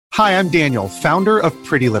Hi, I'm Daniel, founder of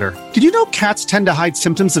Pretty Litter. Did you know cats tend to hide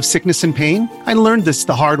symptoms of sickness and pain? I learned this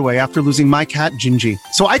the hard way after losing my cat, Gingy.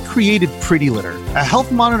 So I created Pretty Litter, a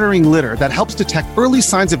health monitoring litter that helps detect early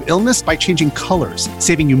signs of illness by changing colors,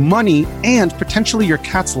 saving you money and potentially your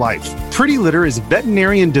cat's life. Pretty Litter is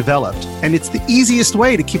veterinarian developed, and it's the easiest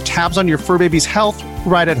way to keep tabs on your fur baby's health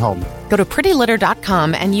right at home. Go to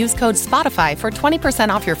prettylitter.com and use code SPOTIFY for 20%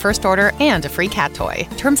 off your first order and a free cat toy.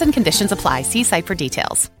 Terms and conditions apply. See site for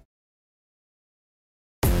details.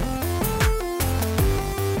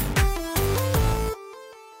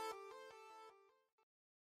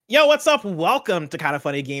 Yo, what's up? Welcome to Kinda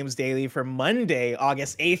Funny Games Daily for Monday,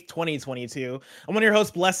 August 8th, 2022. I'm one of your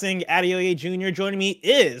hosts, Blessing Adeoye Jr. Joining me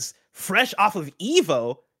is, fresh off of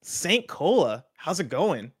EVO, St. Cola. How's it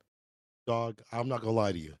going? Dog, I'm not gonna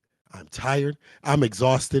lie to you. I'm tired. I'm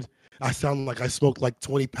exhausted. I sound like I smoked like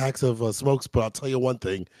 20 packs of smokes, but I'll tell you one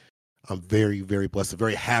thing. I'm very, very blessed,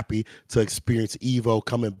 very happy to experience EVO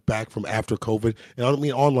coming back from after COVID. And I don't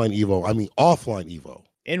mean online EVO, I mean offline EVO.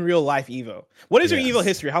 In real life EVO. What is your EVO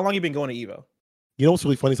history? How long have you been going to EVO? You know what's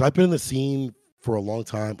really funny is I've been in the scene for a long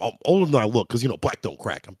time. I'm older than I look because, black don't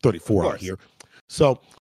crack. I'm 34 out here. So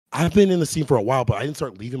I've been in the scene for a while, but I didn't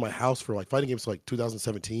start leaving my house for like fighting games like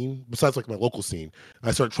 2017, besides like my local scene.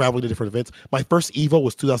 I started traveling to different events. My first EVO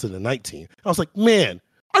was 2019. I was like, man,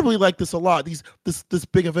 I really like this a lot. This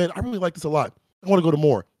big event, I really like this a lot. I want to go to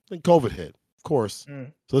more. Then COVID hit, of course.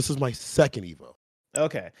 So this is my second EVO.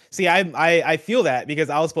 Okay. See, I feel that because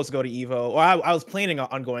I was supposed to go to EVO, or I was planning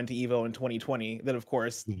on going to EVO in 2020. Then, of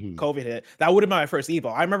course, COVID hit. That would have been my first EVO.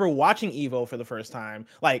 I remember watching EVO for the first time.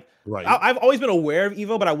 Like, I've always been aware of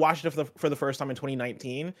EVO, but I watched it for the first time in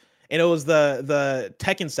 2019. And it was the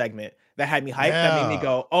Tekken segment that had me hyped, that made me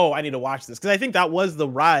go, oh, I need to watch this. Because I think that was the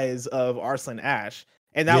rise of Arslan Ash.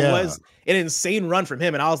 And that was an insane run from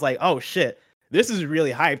him. And I was like, oh, shit. This is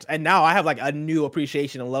really hyped, and now I have like a new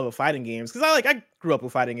appreciation and love of fighting games because I grew up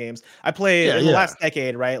with fighting games. I played in the last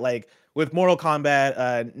decade, right? Like with Mortal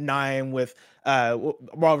Kombat 9, with Marvel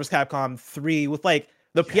vs. Capcom 3, with like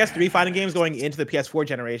the PS3 fighting games going into the PS4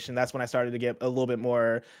 generation. That's when I started to get a little bit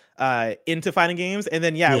more into fighting games, and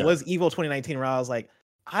then it was EVO 2019 where I was like,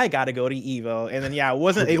 I gotta go to EVO, and then I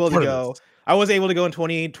wasn't able to go. I was able to go in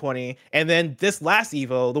 2020, and then this last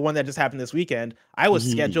EVO, the one that just happened this weekend, I was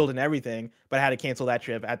scheduled and everything, but I had to cancel that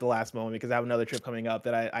trip at the last moment because I have another trip coming up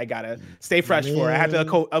that I gotta stay fresh for. I had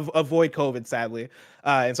to avoid COVID, sadly,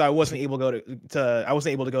 and so I wasn't able to go I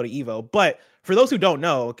wasn't able to go to EVO. But for those who don't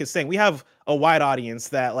know, because we have a wide audience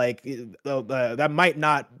that that might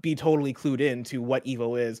not be totally clued in to what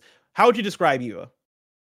EVO is. How would you describe EVO?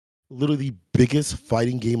 Literally the biggest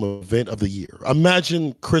fighting game event of the year.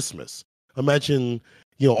 Imagine Christmas. Imagine,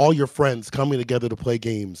 all your friends coming together to play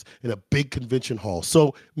games in a big convention hall.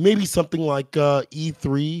 So maybe something like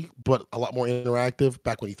E3, but a lot more interactive,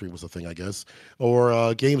 back when E3 was a thing, I guess, or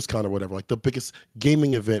GamesCon or whatever, like the biggest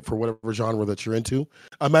gaming event for whatever genre that you're into.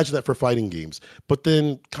 Imagine that for fighting games, but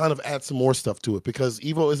then kind of add some more stuff to it, because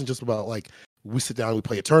EVO isn't just about like, we sit down and we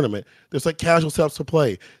play a tournament. There's like casual setups to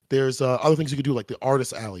play. There's other things you can do, like the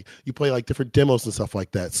artist alley. You play like different demos and stuff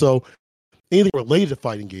like that. So anything related to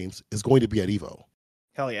fighting games is going to be at EVO.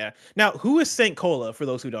 Hell yeah. Now, who is St. Cola, for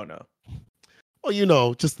those who don't know?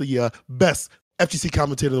 Well, just the best FGC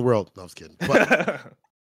commentator in the world. No, I was kidding. But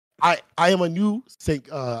I am a new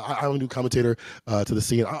I'm a new commentator to the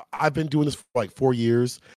scene. I've been doing this for like 4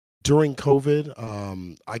 years. During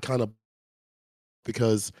COVID, I kind of,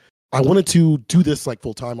 because I wanted to do this like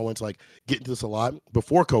full time. I wanted to like get into this a lot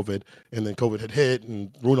before COVID, and then COVID had hit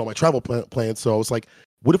and ruined all my travel plans. So I was like,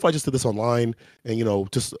 what if I just did this online and,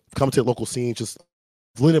 just commentate local scenes, just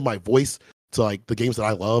lended my voice to like the games that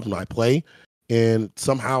I love and I play. And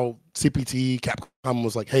somehow CPT, Capcom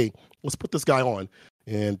was like, hey, let's put this guy on,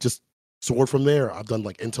 and just soared from there. I've done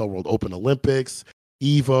like Intel World Open Olympics,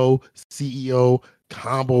 EVO, CEO,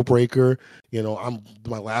 Combo Breaker.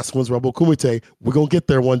 My last one's Rebel Kumite. We're going to get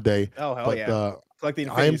there one day. Oh, hell yeah. Collect the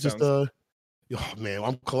I am just,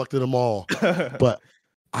 I'm collecting them all. But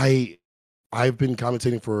I've been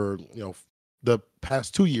commentating for, the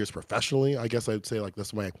past 2 years professionally. I guess I'd say like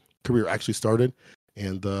that's when my career actually started.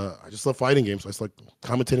 And I just love fighting games. I just like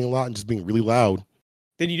commentating a lot and just being really loud.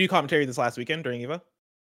 Did you do commentary this last weekend during EVO?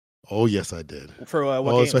 Oh, yes, I did. For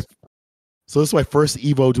what games? So this is my first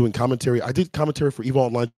EVO doing commentary. I did commentary for EVO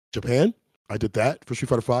Online Japan. I did that for Street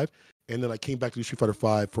Fighter V. And then I came back to do Street Fighter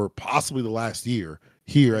V for possibly the last year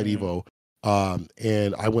here at EVO.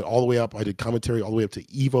 And I went all the way up. I did commentary all the way up to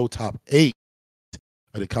EVO Top 8.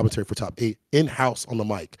 I did commentary for Top 8 in-house on the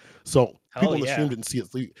mic. So people on the stream didn't see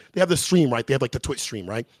it. They have the stream, right? They have like the Twitch stream,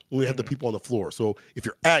 right? And we have the people on the floor. So if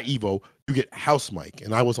you're at EVO, you get House Mike,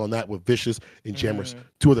 and I was on that with Vicious and Jammers,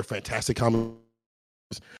 two other fantastic commentators,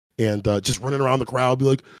 and just running around the crowd, be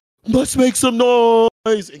like, let's make some noise,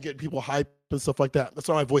 and get people hyped and stuff like that. That's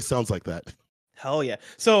why my voice sounds like that. Hell yeah.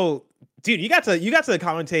 So, dude, you got to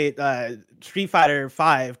commentate Street Fighter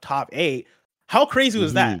 5 top 8. How crazy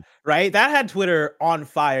was that? Right? That had Twitter on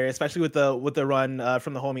fire, especially with the run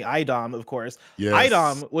from the homie IDOM, of course. Yes.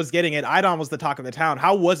 IDOM was getting it. IDOM was the talk of the town.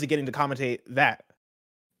 How was it getting to commentate that?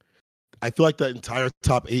 I feel like the entire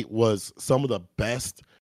top 8 was some of the best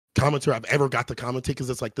commentary I've ever got to commentate, because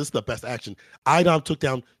it's like, this is the best action. IDOM took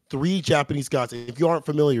down 3 Japanese gods. If you aren't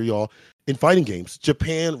familiar, y'all, in fighting games,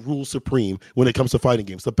 Japan rules supreme when it comes to fighting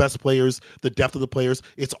games. The best players, the depth of the players,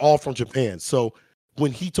 it's all from Japan. So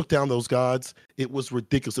when he took down those gods, it was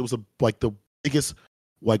ridiculous. It was like the biggest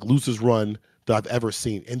losers run that I've ever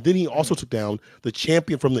seen. And then he also took down the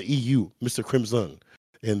champion from the EU, Mr. Crimson.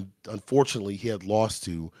 And unfortunately, he had lost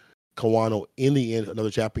to Kawano in the end, another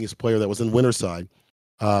Japanese player that was in winner's side.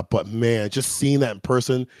 But man, just seeing that in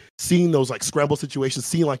person, seeing those scramble situations,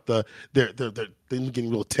 seeing they're getting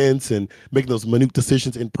real tense and making those minute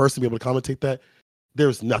decisions in person, be able to commentate that,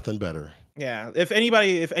 there's nothing better. Yeah, if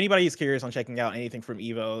anybody is curious on checking out anything from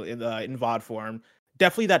Evo in VOD form,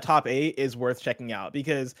 definitely that top 8 is worth checking out,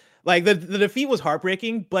 because the defeat was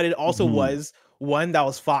heartbreaking, but it also was one that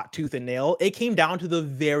was fought tooth and nail. It came down to the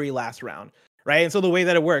very last round. Right. And so the way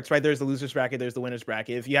that it works, right, there's the losers bracket, there's the winners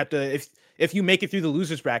bracket. If you make it through the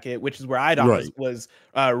losers bracket, which is where IDOM was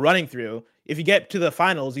running through, if you get to the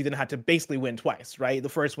finals, you then had to basically win twice, right? The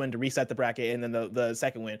first win to reset the bracket, and then the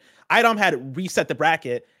second win. IDOM had reset the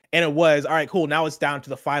bracket, and it was, all right, cool, now it's down to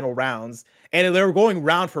the final rounds. And they were going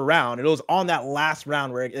round for round. And it was on that last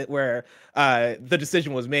round where the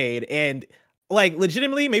decision was made. And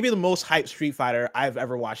legitimately, maybe the most hyped Street Fighter I've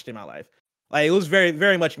ever watched in my life. It was very,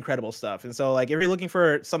 very much incredible stuff. And so, if you're looking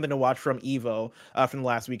for something to watch from Evo from the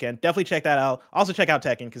last weekend, definitely check that out. Also, check out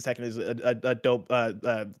Tekken, because Tekken is a dope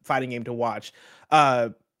fighting game to watch.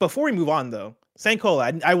 Before we move on, though, Saint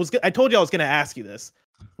Cola, I told you I was going to ask you this.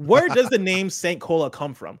 Where does the name Saint Cola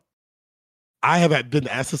come from? I have been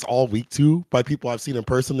asked this all week, too, by people I've seen in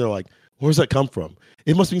person. They're like, where's that come from?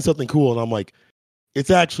 It must mean something cool. And I'm like, it's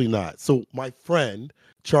actually not. So my friend,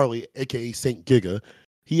 Charlie, a.k.a. Saint Giga,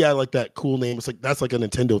 he had that cool name. It's that's a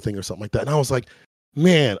Nintendo thing or something like that. And I was like,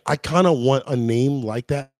 man, I kind of want a name like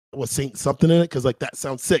that with Saint something in it, because that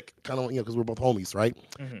sounds sick. Kind of, because we're both homies, right?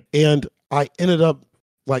 And I ended up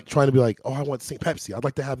trying to be oh, I want Saint Pepsi. I'd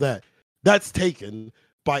like to have that. That's taken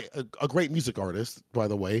by a great music artist, by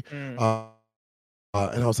the way. And I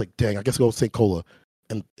was like, dang, I guess I'll go with Saint Cola.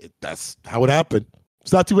 And that's how it happened.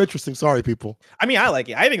 It's not too interesting. Sorry, people. I mean, I like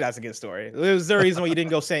it. I think that's a good story. Is there a reason why you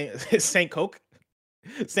didn't go Saint Coke?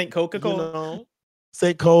 Saint Coca-Cola,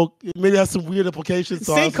 Saint Coke. Maybe has some weird implications.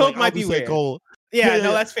 So Saint Coke might be weird. Cola. Yeah,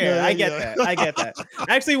 no, that's fair. I get that. I get that.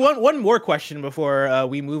 Actually, one more question before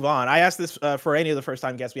we move on. I asked this for any of the first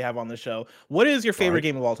time guests we have on the show. What is your favorite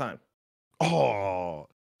game of all time? Oh,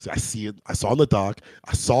 I see it. I saw it in the doc.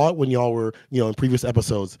 I saw it when y'all were, in previous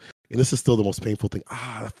episodes, and this is still the most painful thing.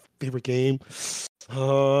 Favorite game.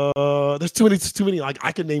 There's too many.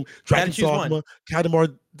 I can name Dragon's Dogma,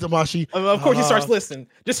 Katamari Damacy. Of course, he starts listing.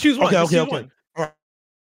 Just choose one. Okay. All right.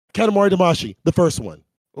 Katamari Damacy, the first one.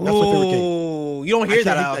 That's my favorite game. You don't hear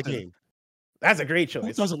that game. That's a great choice.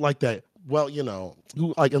 Who doesn't like that? Well,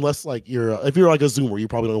 who unless you're if you're a Zoomer, you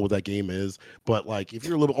probably don't know what that game is. But if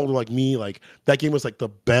you're a little older like me, that game was the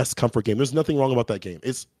best comfort game. There's nothing wrong about that game.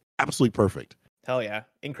 It's absolutely perfect. Hell yeah,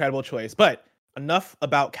 incredible choice. But enough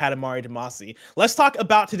about Katamari Damacy. Let's talk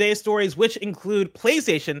about today's stories, which include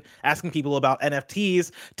PlayStation asking people about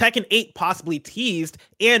NFTs, Tekken 8 possibly teased,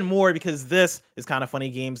 and more, because this is Kinda Funny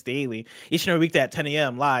Games Daily. Each and every weekday at 10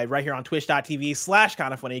 a.m. live right here on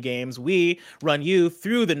twitch.tv/KindaFunnyGames. We run you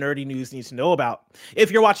through the nerdy news you need to know about. If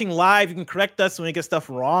you're watching live, you can correct us when we get stuff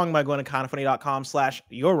wrong by going to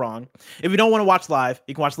kindafunny.com/you're wrong. If you don't want to watch live,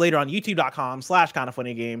 you can watch later on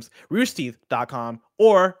youtube.com/KindaFunnyGames, roosterteeth.com,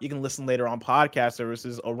 or you can listen later on podcast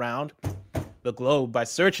services around the globe by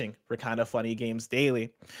searching for Kinda Funny Games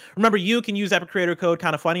Daily. Remember, you can use Epic Creator Code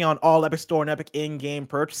Kinda Funny on all Epic Store and Epic in-game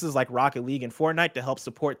purchases like Rocket League and Fortnite to help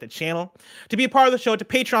support the channel. To be a part of the show, to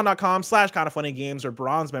patreon.com/KindaFunnyGames, or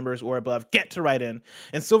bronze members or above get to write in,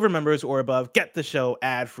 and silver members or above get the show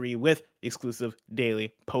ad-free with exclusive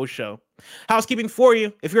daily post-show. Housekeeping for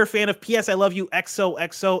you: if you're a fan of PS I Love You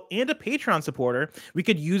XOXO and a Patreon supporter, we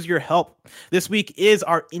could use your help. This week is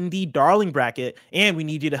our Indie Darling bracket, and we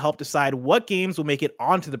need you to help decide what games will make it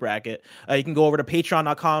onto the bracket. You can go over to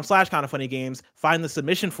patreon.com/KindaFunnyGames, find the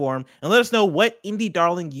submission form, and let us know what Indie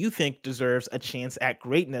Darling you think deserves a chance at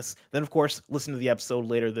greatness. Then, of course, listen to the episode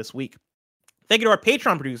later this week. Thank you to our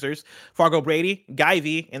Patreon producers, Fargo Brady, Guy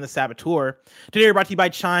V, and the Saboteur. Today we're brought to you by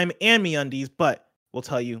Chime and MeUndies, but we'll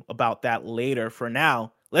tell you about that later. For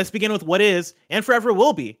now, let's begin with what is, and forever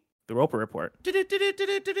will be, the Roper Report.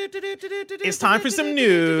 It's time for some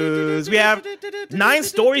news. We have 9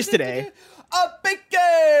 stories today. A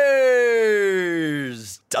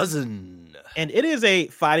baker's dozen. And it is a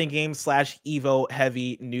fighting game / Evo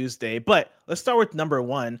heavy news day. But let's start with number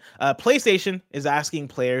 1. PlayStation is asking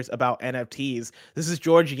players about NFTs. This is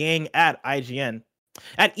George Yang at IGN.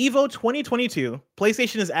 At EVO 2022,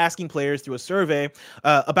 PlayStation is asking players through a survey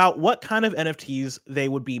about what kind of NFTs they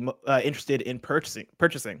would be interested in purchasing.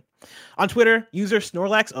 On Twitter, user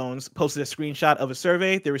Snorlax Owns posted a screenshot of a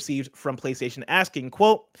survey they received from PlayStation asking,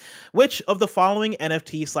 quote, which of the following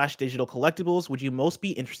NFT / digital collectibles would you most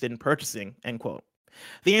be interested in purchasing, end quote.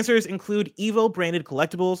 The answers include EVO branded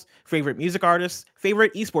collectibles, favorite music artists,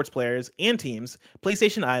 favorite esports players and teams,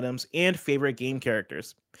 PlayStation items, and favorite game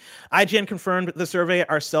characters. IGN confirmed the survey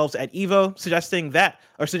ourselves at EVO, suggesting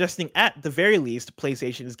at the very least,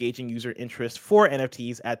 PlayStation is gauging user interest for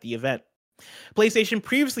NFTs at the event. PlayStation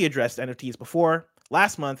previously addressed NFTs before.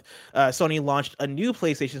 Last month, Sony launched a new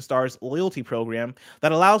PlayStation Stars loyalty program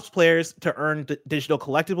that allows players to earn digital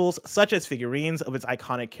collectibles such as figurines of its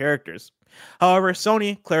iconic characters. However,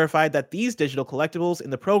 Sony clarified that these digital collectibles in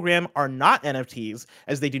the program are not NFTs,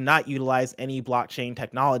 as they do not utilize any blockchain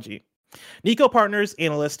technology. Nico Partners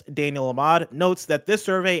analyst Daniel Ahmad notes that this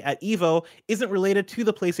survey at EVO isn't related to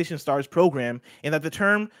the PlayStation Stars program, and that the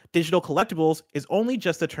term digital collectibles is only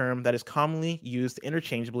just a term that is commonly used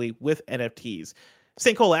interchangeably with NFTs.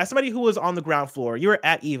 St. Cole, as somebody who was on the ground floor, you were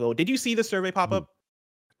at EVO. Did you see the survey pop up?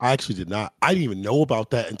 I actually did not. I didn't even know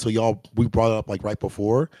about that until we brought it up like right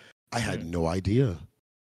before. I had no idea.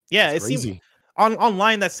 Yeah, it's it crazy. seemed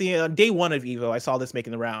online that's day 1 of EVO. I saw this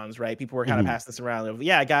making the rounds, right? People were kind of passing this around. Of,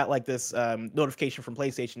 I got like this notification from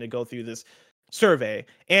PlayStation to go through this survey,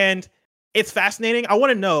 and it's fascinating. I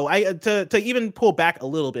want to know. To even pull back a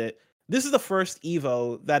little bit. This is the first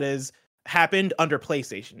EVO that is happened under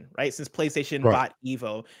PlayStation, right? Since PlayStation bought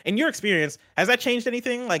EVO. In your experience, has that changed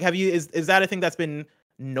anything? Like, is that a thing that's been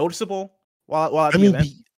noticeable while at the event?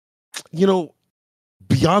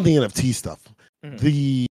 Beyond the NFT stuff,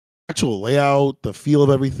 the actual layout, the feel of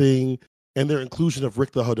everything, and their inclusion of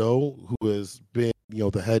Rick the Hodo, who has been,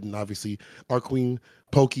 the head, and obviously our queen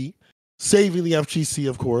Pokey, saving the FGC,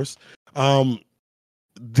 of course.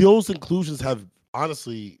 Those inclusions have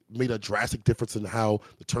honestly made a drastic difference in how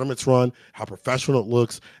the tournaments run, how professional it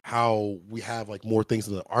looks, how we have like more things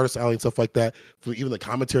in the artist alley and stuff like that. For even the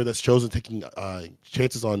commentary that's chosen, taking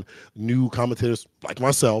chances on new commentators like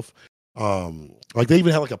myself. Like they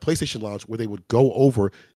even had like a PlayStation lounge where they would go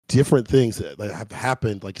over different things that have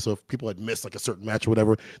happened. Like, so if people had missed like a certain match or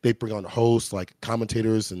whatever, they bring on hosts, like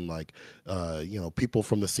commentators and like, people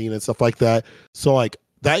from the scene and stuff like that. So like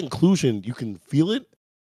that inclusion, you can feel it.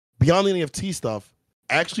 Beyond the NFT stuff,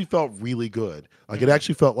 actually felt really good. Like it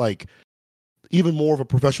actually felt like even more of a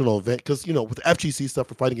professional event. Cause with FGC stuff,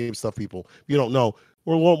 for fighting game stuff, people, you don't know,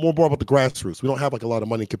 we're more about the grassroots. We don't have like a lot of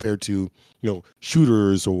money compared to,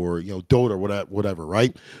 shooters or, Dota or whatever.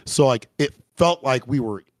 Right. So like, it felt like we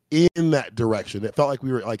were in that direction. It felt like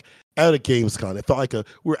we were like at a Gamescom. It felt like we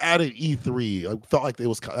were at an E3. It felt like it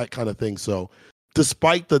was that kind of thing. So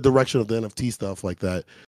despite the direction of the NFT stuff like that,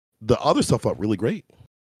 the other stuff felt really great.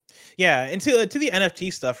 Yeah, and to the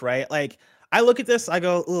NFT stuff, right? Like I look at this, I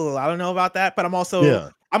go, "Ooh, I don't know about that," but I'm also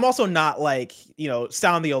not like,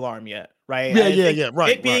 sound the alarm yet, right? Yeah,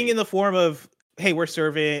 right. It being in the form of, hey, we're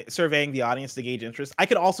surveying the audience to gauge interest. I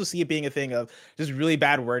could also see it being a thing of just really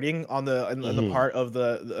bad wording on the part of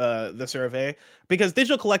the survey, because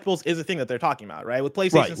digital collectibles is a thing that they're talking about, right? With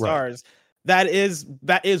PlayStation Stars, that is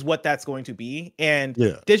what that's going to be, and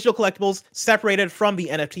digital collectibles separated from the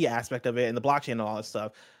NFT aspect of it and the blockchain and all that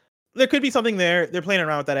stuff. There could be something there. They're playing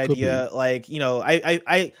around with that idea. Like,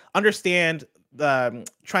 I understand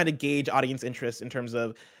trying to gauge audience interest in terms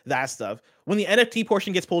of that stuff. When the NFT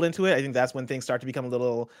portion gets pulled into it, I think that's when things start to become a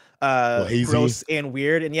little gross and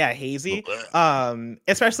weird and hazy.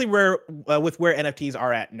 Especially with where NFTs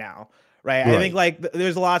are at now, right? I think like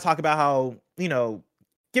there's a lot of talk about how,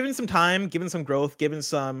 given some time, given some growth, given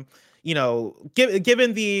some,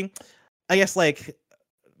 given the, I guess like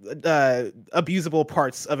abusable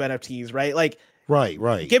parts of NFTs, right? Like,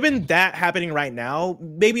 right. Given that happening right now,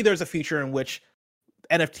 maybe there's a future in which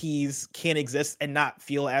NFTs can exist and not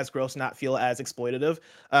feel as gross, not feel as exploitative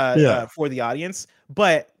for the audience.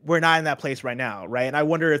 But we're not in that place right now, right? And I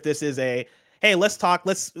wonder if this is hey, let's talk,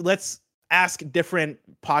 let's ask different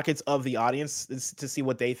pockets of the audience to see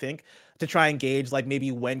what they think, to try and gauge like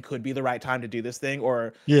maybe when could be the right time to do this thing,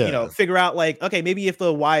 or figure out like, okay, maybe if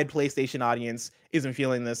the wide PlayStation audience isn't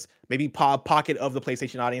feeling this, maybe pocket of the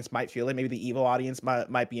PlayStation audience might feel it, maybe the Evo audience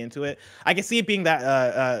might be into it. I can see it being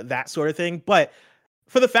that that sort of thing. But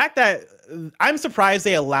for the fact that I'm surprised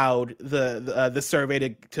they allowed the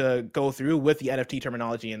survey to go through with the NFT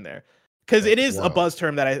terminology in there, because it is a buzz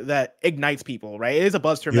term that ignites people, right? It is a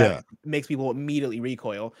buzz term that makes people immediately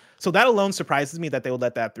recoil. So that alone surprises me that they would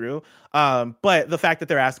let that through. But the fact that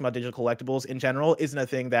they're asking about digital collectibles in general isn't a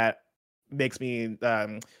thing that makes me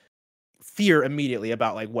fear immediately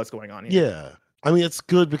about like what's going on here. Yeah. I mean, it's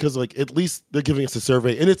good because like at least they're giving us a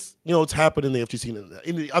survey, and it's it's happened in the FTC and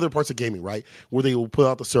in the other parts of gaming, right? Where they will put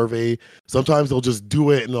out the survey. Sometimes they'll just do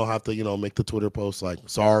it and they'll have to make the Twitter post like,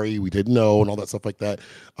 "Sorry, we didn't know," and all that stuff like that.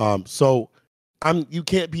 So you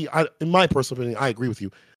can't be. In my personal opinion, I agree with you.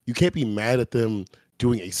 You can't be mad at them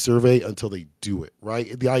doing a survey until they do it,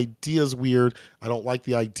 right? The idea is weird. I don't like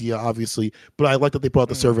the idea, obviously, but I like that they put out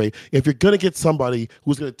the survey. If you're gonna get somebody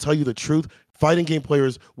who's gonna tell you the truth, fighting game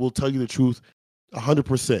players will tell you the truth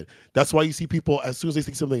 100%. That's why you see people, as soon as they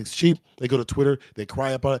think something's cheap, they go to Twitter, they cry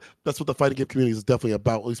about it. That's what the fighting game community is definitely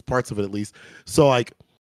about, at least parts of it, at least. So, like,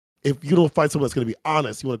 if you don't find someone that's going to be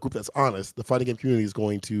honest, you want a group that's honest, the fighting game community is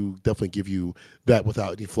going to definitely give you that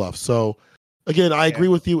without any fluff. So, again, I agree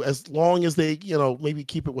with you. As long as they, maybe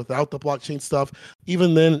keep it without the blockchain stuff,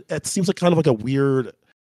 even then, it seems like kind of like a weird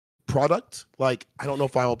product. Like, I don't know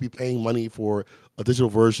if I will be paying money for a digital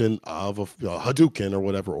version of a Hadouken or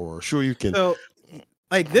whatever, or Shoryuken. So,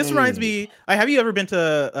 like, this reminds me, have you ever been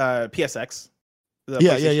to PSX? The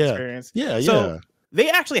PlayStation experience? So they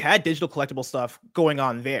actually had digital collectible stuff going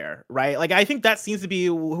on there, right? Like, I think that seems to be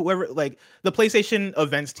whoever, like, the PlayStation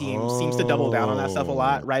events team seems to double down on that stuff a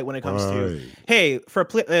lot, right? When it comes to, hey,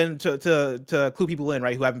 and to clue people in,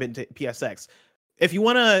 right, who haven't been to PSX. If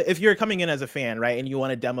you're coming in as a fan, right, and you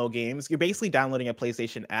want to demo games, you're basically downloading a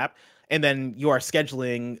PlayStation app, and then you are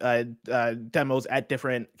scheduling demos at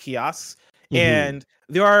different kiosks. And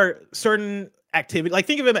there are certain activity, like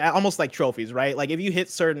think of it almost like trophies, right? Like if you hit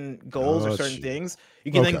certain goals or certain things,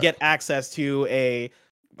 you can then get access to a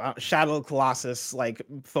Shadow of the Colossus like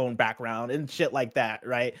phone background and shit like that,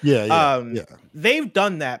 right? They've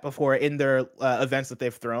done that before in their events that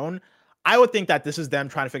they've thrown. I would think that this is them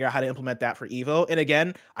trying to figure out how to implement that for Evo. And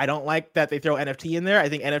again, I don't like that they throw NFT in there. I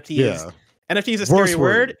think NFT is a scary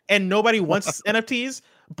word, and nobody wants NFTs.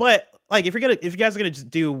 But like, if you guys are gonna just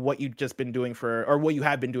do what you've just been doing or what you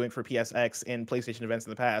have been doing for PSX and PlayStation events in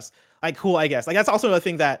the past, like, cool, I guess. Like, that's also a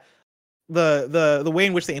thing that the way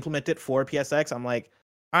in which they implement it for PSX, I'm like,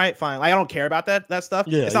 all right, fine. Like, I don't care about that stuff.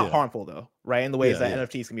 It's not harmful though, right? In the ways that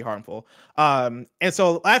NFTs can be harmful. And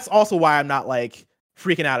so that's also why I'm not like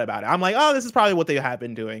freaking out about it. I'm like, oh, this is probably what they have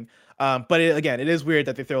been doing. But again, it is weird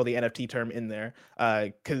that they throw the NFT term in there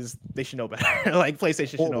because they should know better. Like,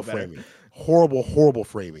 PlayStation should know better. Framing. Horrible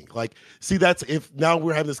framing. Like, see, that's if now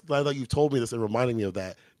we're having this. Now that you've told me this and reminding me of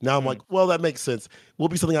that, now I'm like, well, that makes sense. Will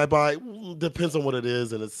be something I buy. Depends on what it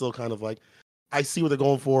is, and it's still kind of like I see what they're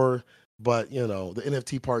going for, but the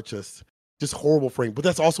NFT part just horrible frame. But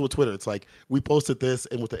that's also with Twitter. It's like we posted this,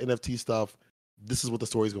 and with the NFT stuff, this is what the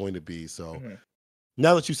story is going to be. So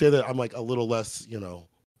now that you say that, I'm like a little less, a little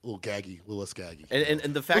less gaggy.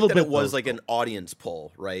 And the fact that it was like an audience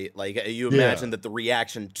poll, right? Like, you imagine that the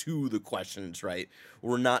reaction to the questions, right,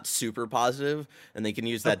 were not super positive, and they can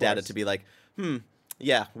use that data to be like,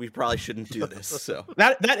 yeah, we probably shouldn't do this. So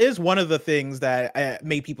that is one of the things that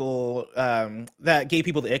made people that gave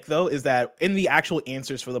people the ick, though, is that in the actual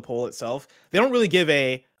answers for the poll itself, they don't really give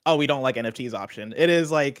we don't like NFTs option. It is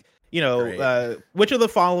like, which of the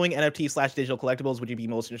following NFT/digital collectibles would you be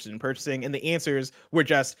most interested in purchasing? And the answers were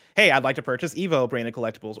just, hey, I'd like to purchase Evo branded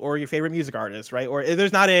collectibles, or your favorite music artist, right? Or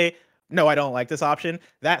there's not no, I don't like this option.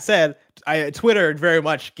 That said, Twitter very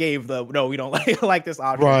much gave the no, we don't like this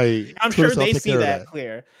option. Right. I'm sure they see that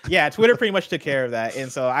clear. Yeah, Twitter pretty much took care of that, and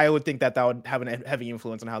so I would think that would have a heavy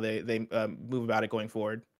influence on how they move about it going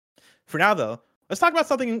forward. For now, though, let's talk about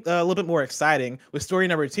something a little bit more exciting with story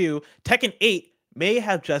number 2. Tekken 8 may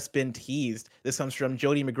have just been teased. This comes from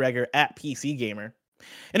Jody McGregor at PC Gamer.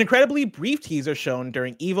 An incredibly brief teaser shown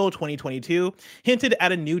during EVO 2022 hinted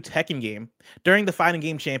at a new Tekken game. During the Fighting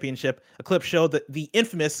Game Championship, a clip showed the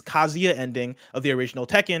infamous Kazuya ending of the original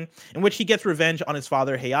Tekken, in which he gets revenge on his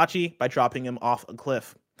father Heihachi by dropping him off a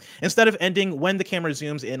cliff. Instead of ending when the camera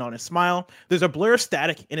zooms in on his smile, there's a blur of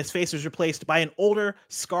static and his face is replaced by an older,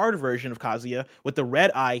 scarred version of Kazuya with the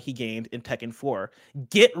red eye he gained in Tekken 4.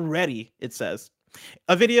 Get ready, it says.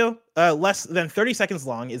 A video less than 30 seconds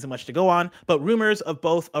long isn't much to go on, but rumors of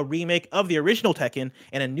both a remake of the original Tekken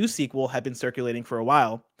and a new sequel have been circulating for a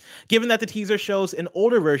while. Given that the teaser shows an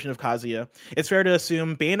older version of Kazuya, it's fair to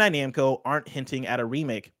assume Bandai Namco aren't hinting at a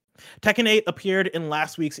remake. Tekken 8 appeared in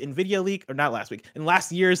last year's Nvidia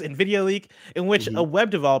leak, in which a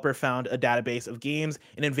web developer found a database of games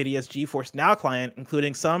in Nvidia's GeForce Now client,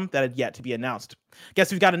 including some that had yet to be announced.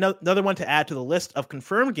 Guess we've got another one to add to the list of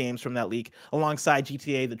confirmed games from that leak, alongside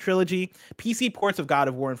GTA The Trilogy, PC ports of God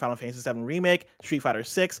of War and Final Fantasy VII Remake, Street Fighter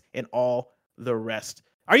 6, and all the rest.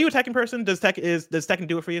 Are you a Tekken person? Does Tekken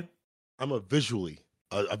do it for you? I'm a visually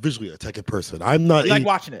Tekken person. I'm not like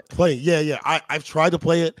watching it. Playing. Yeah. I've tried to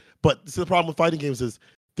play it, but the problem with fighting games is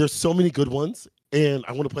there's so many good ones, and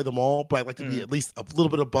I want to play them all, but I like to be at least a little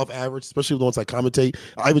bit above average, especially the ones I commentate.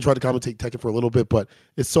 I even tried to commentate Tekken for a little bit, but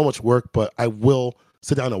it's so much work, but I will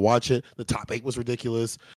sit down and watch it. The top 8 was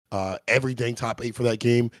ridiculous. Every dang top 8 for that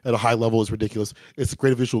game at a high level is ridiculous. It's a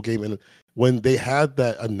great visual game, and when they had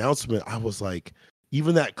that announcement, I was like,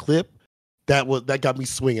 even that clip, that got me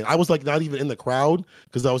swinging. I was like not even in the crowd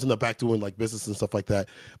because I was in the back doing like business and stuff like that.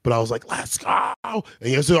 But I was like, let's go. And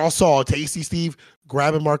you all saw Tasty Steve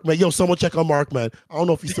grabbing Markman. Yo, someone check on Markman. I don't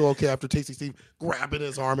know if he's still okay after Tasty Steve grabbing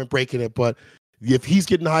his arm and breaking it. But if he's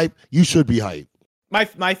getting hype, you should be hype.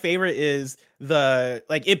 My favorite is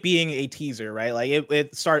it being a teaser, right? Like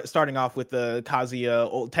it starting off with the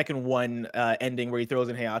Kazuya Tekken 1 ending where he throws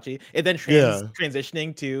in Heihachi. It then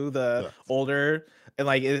transitioning to the older and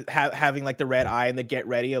like having like the red eye and the get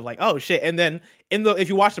ready of like, oh shit. And then if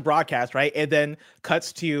you watch the broadcast, right, it then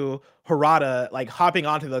cuts to Harada like hopping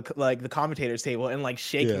onto the commentator's table and like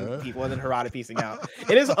shaking people, and then Harada piecing out.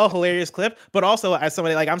 It is a hilarious clip, but also as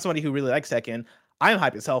somebody I'm somebody who really likes Tekken, I'm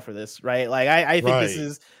hyped as hell for this, right? Like I think this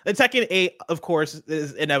is the Tekken 8, of course,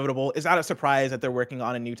 is inevitable. It's not a surprise that they're working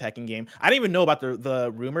on a new Tekken game. I didn't even know about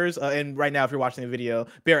the rumors. And right now, if you're watching the video,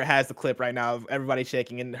 Barrett has the clip right now of everybody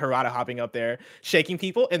shaking and Harada hopping up there, shaking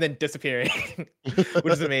people and then disappearing,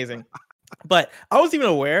 which is amazing. But I wasn't even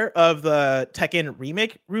aware of the Tekken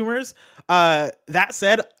remake rumors. That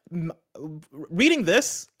said, reading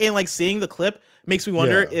this and like seeing the clip makes me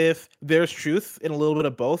wonder if there's truth in a little bit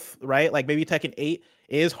of both, right? Like maybe Tekken 8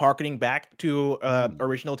 is harkening back to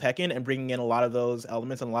original Tekken and bringing in a lot of those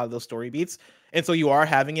elements and a lot of those story beats. And so you are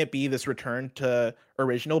having it be this return to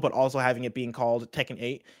original, but also having it being called Tekken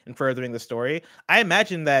 8 and furthering the story. I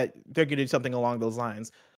imagine that they're going to do something along those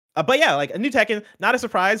lines. But yeah, like a new Tekken, not a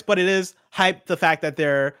surprise, but it is hype the fact that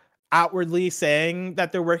they're outwardly saying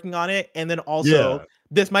that they're working on it. And then also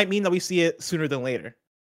this might mean that we see it sooner than later.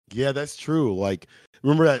 Yeah, that's true. Like,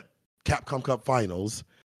 remember that Capcom Cup Finals?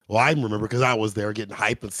 Well, I remember because I was there getting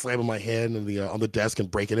hype and slamming my hand in on the desk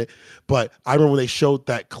and breaking it. But I remember when they showed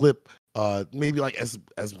that clip, maybe like as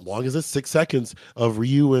long as it's 6 seconds of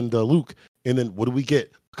Ryu and Luke. And then what do we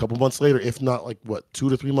get? A couple months later, if not like 2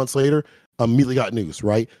 to 3 months later, immediately got news,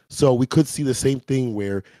 right? So we could see the same thing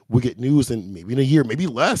where we get news and maybe in a year, maybe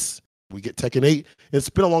less, we get Tekken 8. It's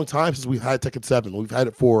been a long time since we've had Tekken 7. We've had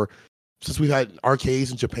it since we've had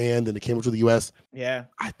arcades in Japan, then it came over to the US. Yeah.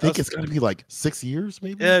 I think it's going to be like 6 years,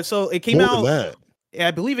 maybe. So it came out. Yeah,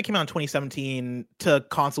 I believe it came out in 2017 to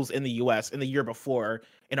consoles in the US, and the year before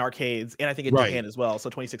in arcades, and I think in Japan as well. So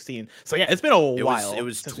 2016. So yeah, it's been a while. It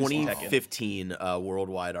was 2015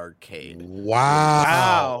 worldwide arcade.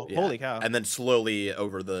 Wow. Yeah. Holy cow. And then slowly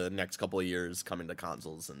over the next couple of years coming to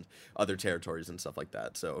consoles and other territories and stuff like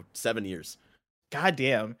that. So 7 years. God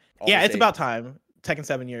damn. Yeah, it's about time. Tekken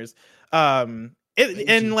 7 years.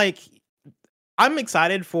 And like I'm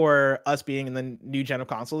excited for us being in the new gen of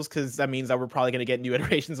consoles because that means that we're probably going to get new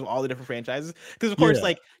iterations of all the different franchises. Because of course,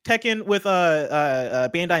 like Tekken with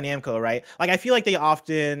Bandai Namco, right? Like I feel like they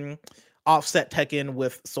often offset Tekken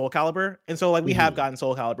with Soul Calibur, and so like we have gotten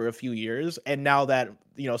Soul Calibur a few years, and now that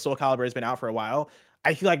Soul Calibur has been out for a while,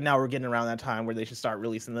 I feel like now we're getting around that time where they should start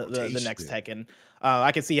releasing the next Tekken.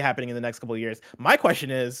 I can see it happening in the next couple of years. My question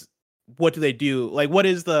is, what do they do? Like, what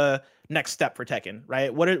is the next step for Tekken,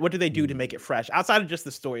 right? What do they do to make it fresh outside of just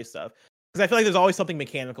the story stuff? Because I feel like there's always something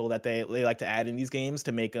mechanical that they like to add in these games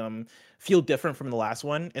to make them feel different from the last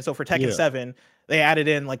one. And so for Tekken 7, they added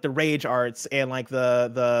in like the rage arts and like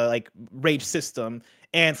the like rage system.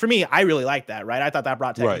 And for me, I really like that, right? I thought that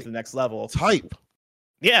brought Tekken to the next level. It's hype.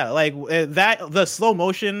 Yeah, like the slow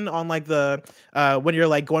motion on like the when you're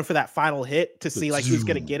like going for that final hit to see like who's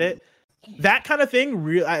gonna get it. That kind of thing,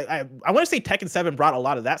 I want to say Tekken 7 brought a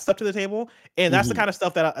lot of that stuff to the table, and that's the kind of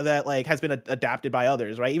stuff that like has been adapted by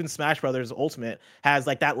others, right? Even Smash Brothers Ultimate has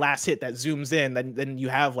like that last hit that zooms in, then you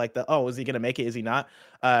have like is he gonna make it? Is he not?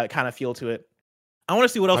 Kind of feel to it. I want to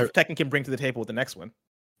see what else Tekken can bring to the table with the next one.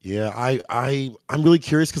 Yeah, I'm really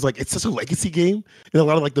curious because like it's such a legacy game, and a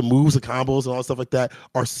lot of like the moves, the combos, and all that stuff like that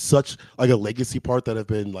are such like a legacy part that have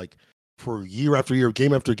been like for year after year,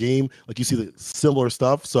 game after game. Like you see the similar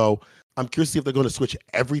stuff. So I'm curious to see if they're going to switch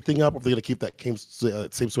everything up, or if they're going to keep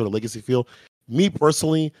that same sort of legacy feel. Me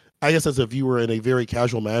personally, I guess as a viewer and a very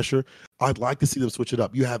casual masher, I'd like to see them switch it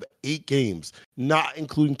up. You have 8 games, not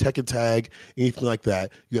including Tekken Tag, anything like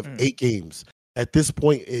that. You have 8 games. At this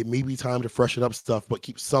point, it may be time to freshen up stuff, but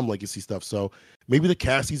keep some legacy stuff. So maybe the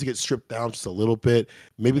cast needs to get stripped down just a little bit.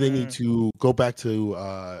 Maybe they need to go back to,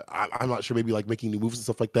 I'm not sure, maybe like making new moves and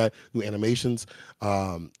stuff like that, new animations.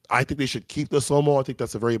 I think they should keep the slow-mo. I think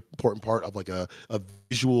that's a very important part of like a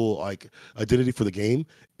visual like identity for the game.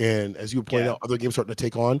 And as you pointed out, other games starting to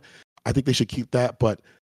take on. I think they should keep that, but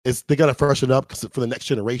they got to freshen it up because for the next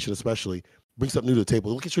generation, especially, bring something new to the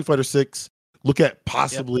table. Look at Street Fighter 6. Look at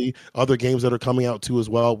possibly other games that are coming out too as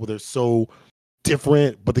well, where they're so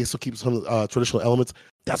different, but they still keep some traditional elements.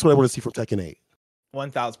 That's what I want to see from Tekken 8.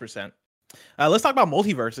 1000%. Let's talk about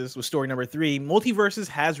Multiverses with story number 3. Multiverses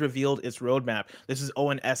has revealed its roadmap. This is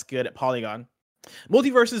Owen S. Good at Polygon.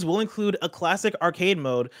 Multiverses will include a classic arcade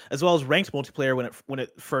mode as well as ranked multiplayer when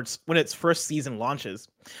its first season launches.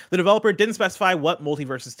 The developer didn't specify what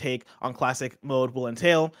Multiverses' take on classic mode will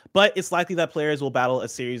entail, but it's likely that players will battle a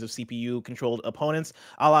series of CPU-controlled opponents,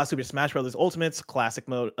 a la Super Smash Bros. Ultimate's classic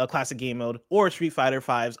mode, classic game mode, or Street Fighter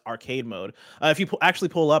V's arcade mode. If you actually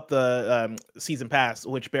pull up the season pass,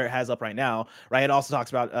 which Barrett has up right now, right, it also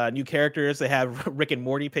talks about new characters. They have Rick and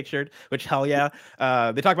Morty pictured, which hell yeah.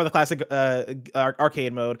 They talk about the classic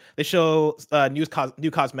arcade mode. They show new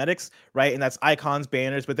cosmetics, right, and that's icons,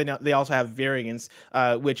 banners, but then they also have variants,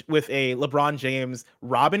 which with a LeBron James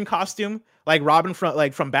Robin costume, like Robin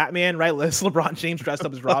from Batman, right? LeBron James dressed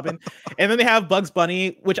up as Robin, and then they have Bugs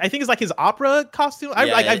Bunny, which I think is like his opera costume.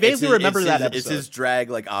 I vaguely remember that episode. It's his drag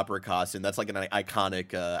like opera costume. That's like an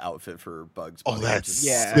iconic outfit for Bugs Bunny. Oh, that's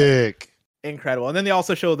sick. Incredible. And then they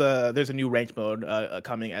also show there's a new ranked mode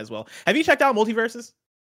coming as well. Have you checked out Multiverses?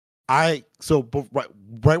 Right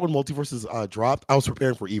when Multiverses dropped, I was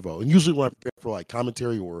preparing for Evo, and usually when I prepare for like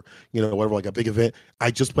commentary or whatever, like a big event, I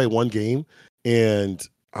just play one game, and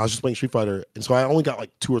I was just playing Street Fighter, and so I only got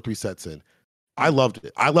like 2 or 3 sets in. I loved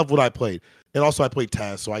it. I loved what I played, and also I played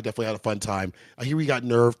Taz, so I definitely had a fun time. I hear he got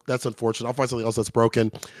nerfed. That's unfortunate. I'll find something else that's broken,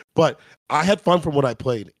 but I had fun from what I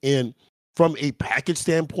played, and from a package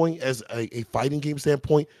standpoint, as a fighting game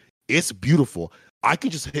standpoint, it's beautiful. I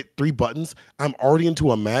can just hit 3 buttons. I'm already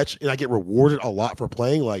into a match, and I get rewarded a lot for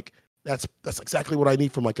playing. Like that's exactly what I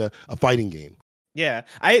need from like a fighting game. Yeah,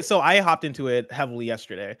 I hopped into it heavily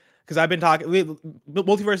yesterday because I've been talking.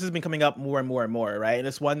 Multiverse has been coming up more and more and more, right? And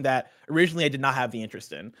it's one that originally I did not have the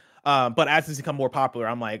interest in. But as it's become more popular,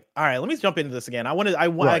 I'm like, all right, let me jump into this again. I want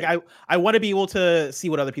to be able to see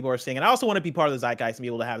what other people are saying, and I also want to be part of the zeitgeist and be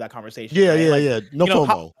able to have that conversation. Yeah, right? yeah. No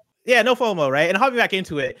FOMO. No FOMO, right? And hopping back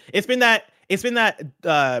into it, it's been that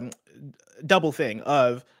double thing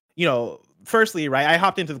of, firstly, right, I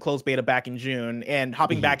hopped into the closed beta back in June, and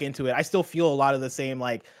hopping back into it, I still feel a lot of the same,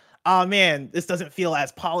 like, oh man, this doesn't feel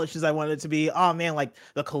as polished as I wanted it to be. Oh man, like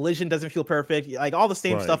the collision doesn't feel perfect. Like all the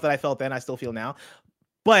same stuff that I felt then, I still feel now.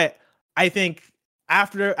 But I think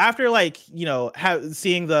after like,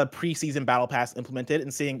 seeing the preseason battle pass implemented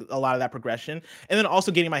and seeing a lot of that progression, and then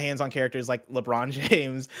also getting my hands on characters like LeBron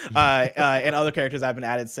James and other characters I've been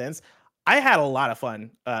added since, I had a lot of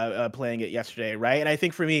fun playing it yesterday, right? And I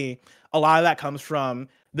think for me, a lot of that comes from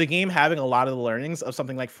the game having a lot of the learnings of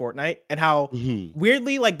something like Fortnite, and how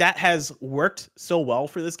weirdly like that has worked so well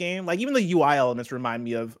for this game. Like even the UI elements remind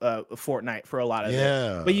me of Fortnite for a lot of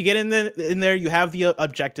it. But you get in there, you have the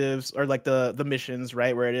objectives or like the missions,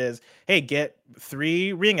 right? Where it is, hey, get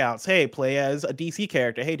 3 ring outs. Hey, play as a DC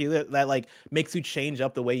character. Hey, do that like makes you change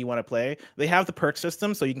up the way you want to play. They have the perk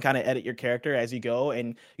system, so you can kind of edit your character as you go,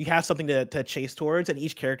 and you have something to chase towards, and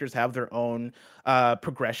each characters have their own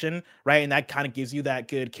progression, right? And that kind of gives you that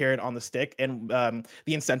good carrot on the stick, and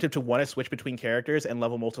the incentive to want to switch between characters and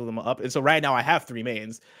level multiple of them up. And so right now I have 3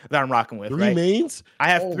 mains that I'm rocking with. 3 mains? I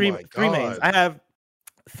have three mains. I have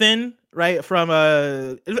Finn, right, from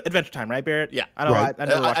Adventure Time, right, Barrett? Yeah,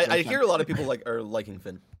 I hear a lot of people are liking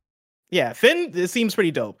Finn. Yeah, Finn, it seems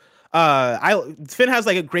pretty dope. Finn has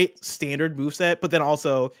like a great standard moveset, but then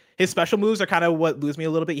also his special moves are kind of what lose me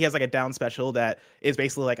a little bit. He has like a down special that is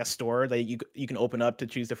basically like a store that you can open up to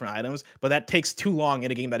choose different items, but that takes too long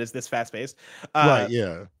in a game that is this fast paced. Right,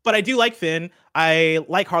 yeah. But I do like Finn. I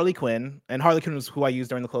like Harley Quinn, and Harley Quinn was who I used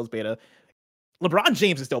during the closed beta. LeBron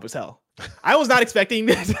James is dope as hell. I was not expecting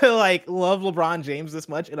to like love LeBron James this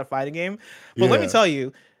much in a fighting game, but let me tell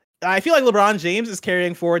you, I feel like LeBron James is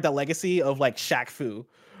carrying forward that legacy of like Shaq Fu,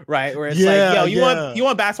 right? Where it's like, yo, you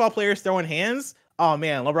want basketball players throwing hands? Oh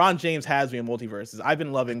man, LeBron James has me in multiverses. I've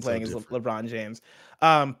been loving playing as LeBron James.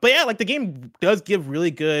 But yeah, like the game does give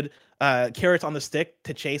really good carrots on the stick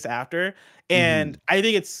to chase after, and I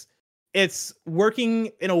think it's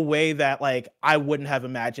working in a way that like I wouldn't have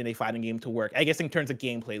imagined a fighting game to work. I guess in terms of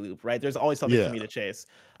gameplay loop, right? There's always something for me to chase.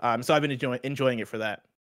 So I've been enjoying it for that.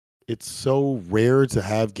 It's so rare to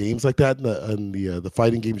have games like that in the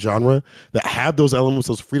fighting game genre that have those elements,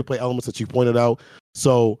 those free to play elements that you pointed out.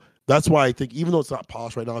 So that's why I think even though it's not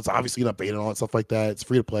polished right now, it's obviously not beta and all that stuff like that. It's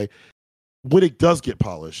free to play. When it does get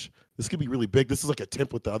polished, this could be really big. This is like a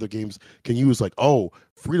template that other games can use. Like, oh,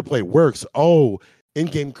 free to play works. Oh,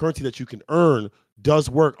 in-game currency that you can earn does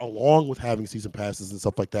work along with having season passes and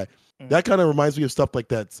stuff like that. That kind of reminds me of stuff like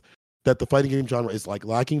that the fighting game genre is like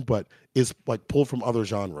lacking, but is like pulled from other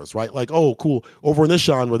genres, right? Like, oh, cool. Over in this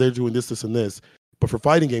genre, they're doing this, this, and this. But for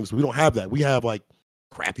fighting games, we don't have that. We have like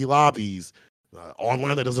crappy lobbies,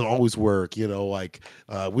 online that doesn't always work. You know, like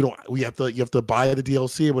you have to buy the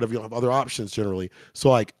DLC or whatever. You don't have other options generally. So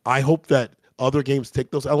like, I hope that other games take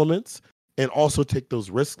those elements and also take those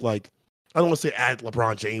risks. Like, I don't want to say add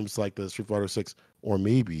LeBron James like the Street Fighter 6, or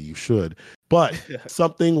maybe you should, but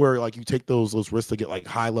something where like you take those risks to get like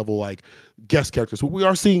high level like guest characters. We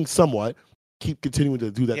are seeing somewhat keep continuing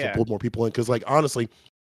to do that to pull more people in. Because like honestly,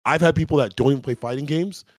 I've had people that don't even play fighting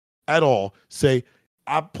games at all say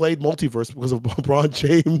I played Multiverse because of LeBron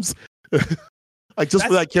James, like just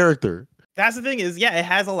for that character. That's the thing is, it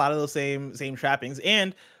has a lot of those same trappings.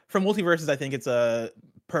 And for Multiverses, I think it's a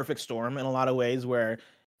perfect storm in a lot of ways where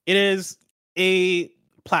it is a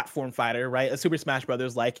platform fighter, right? A Super Smash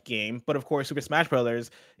Brothers like game, but of course Super Smash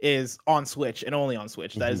Brothers is on Switch and only on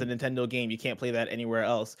Switch. That is a Nintendo game. You can't play that anywhere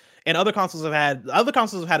else. And other consoles have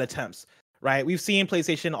had attempts, right? We've seen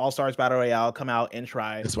PlayStation All-Stars Battle Royale come out and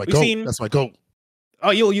try. That's my goat. That's my goat.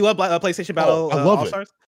 Oh, you love PlayStation Battle I love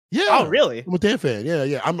All-Stars? Yeah. Oh, really? I'm a damn fan.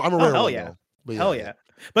 Yeah. I'm a rare hell one, yeah. But hell yeah.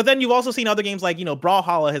 But then you've also seen other games like,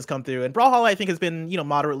 Brawlhalla has come through, and Brawlhalla I think has been,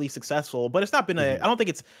 moderately successful, but it's not been I don't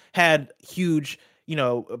think it's had huge,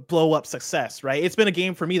 blow up success, right? It's been a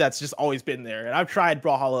game for me that's just always been there. And I've tried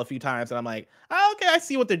Brawlhalla a few times and I'm like, oh, okay, I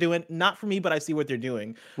see what they're doing. Not for me, but I see what they're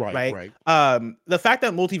doing. Right. The fact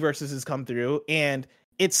that Multiverses has come through and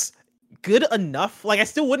it's good enough, like I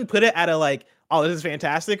still wouldn't put it at a like, oh, this is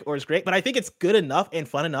fantastic or it's great, but I think it's good enough and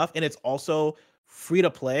fun enough, and it's also free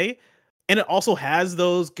to play. And it also has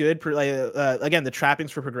those good, again, the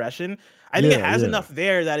trappings for progression. I think it has enough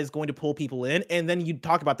there that is going to pull people in. And then you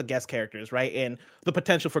talk about the guest characters, right? And the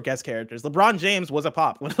potential for guest characters. LeBron James was a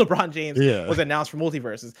pop when LeBron James was announced for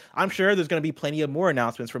Multiverses. I'm sure there's going to be plenty of more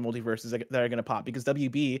announcements for Multiverses that are going to pop because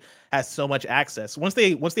WB has so much access. Once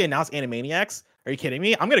they announce Animaniacs, are you kidding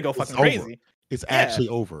me? I'm going to go fucking crazy. It's actually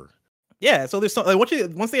over. Yeah, so there's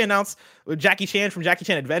once they announce Jackie Chan from Jackie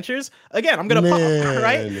Chan Adventures, again, I'm gonna pop,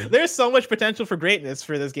 right? There's so much potential for greatness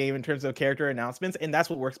for this game in terms of character announcements, and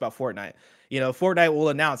that's what works about Fortnite. Fortnite will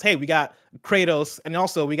announce, hey, we got Kratos, and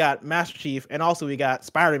also we got Master Chief, and also we got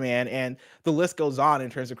Spider-Man, and the list goes on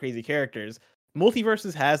in terms of crazy characters.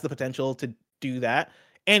 Multiverses has the potential to do that.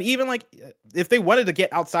 And even like if they wanted to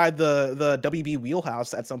get outside the WB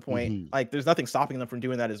wheelhouse at some point, like there's nothing stopping them from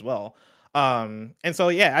doing that as well. And so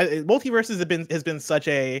Multiverses has been such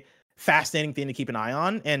a fascinating thing to keep an eye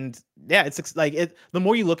on, and it's like the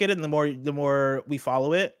more you look at it and the more we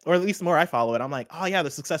follow it, or at least the more I follow it, I'm like, oh yeah, the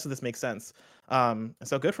success of this makes sense. And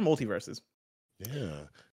so good for Multiverses.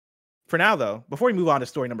 For now though, before we move on to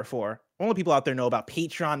story number 4, only people out there know about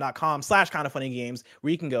patreon.com/kindafunnygames,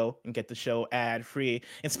 where you can go and get the show ad free.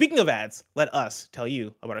 And speaking of ads, let us tell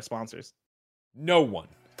you about our sponsors. No one.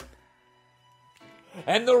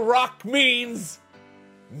 And The Rock means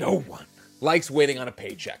no one likes waiting on a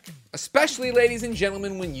paycheck. Especially, ladies and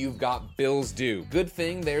gentlemen, when you've got bills due. Good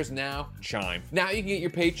thing there's now Chime. Now you can get your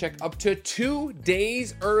paycheck up to 2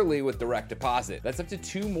 days early with direct deposit. That's up to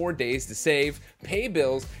 2 more days to save, pay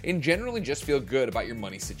bills, and generally just feel good about your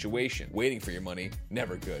money situation. Waiting for your money,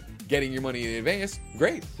 never good. Getting your money in advance,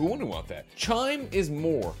 great. Who wouldn't want that? Chime is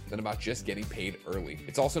more than about just getting paid early.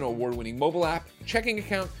 It's also an award-winning mobile app, checking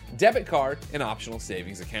account, debit card, and optional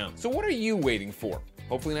savings account. So what are you waiting for?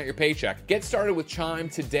 Hopefully not your paycheck. Get started with Chime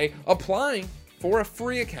today, applying for a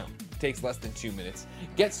free account. It takes less than 2 minutes.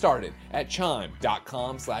 Get started at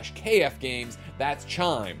chime.com/KFgames. That's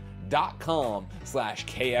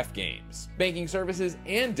chime.com/KFgames. Banking services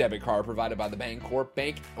and debit card provided by the Bancorp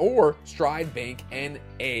Bank or Stride Bank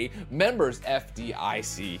N.A. Members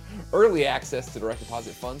FDIC. Early access to direct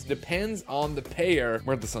deposit funds depends on the payer.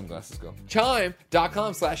 Where'd the sunglasses go?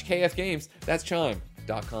 Chime.com/KFgames. That's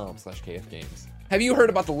chime.com/KFgames. Have you heard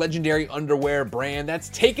about the legendary underwear brand that's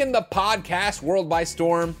taken the podcast world by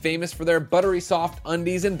storm? Famous for their buttery soft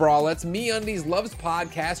undies and bralettes, MeUndies loves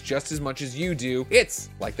podcasts just as much as you do. It's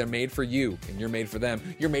like they're made for you, and you're made for them.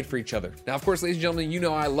 You're made for each other. Now, of course, ladies and gentlemen, you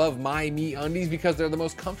know I love my MeUndies because they're the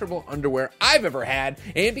most comfortable underwear I've ever had,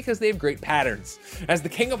 and because they have great patterns. As the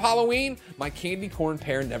king of Halloween, my candy corn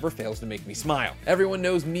pair never fails to make me smile. Everyone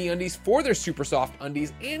knows MeUndies for their super soft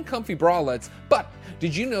undies and comfy bralettes, but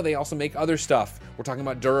did you know they also make other stuff? We're talking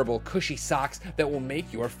about durable, cushy socks that will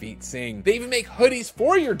make your feet sing. They even make hoodies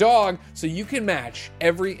for your dog so you can match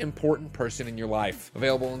every important person in your life.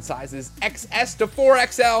 Available in sizes XS to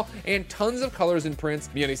 4XL and tons of colors and prints.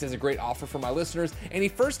 MeUndies has a great offer for my listeners. Any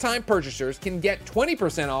first-time purchasers can get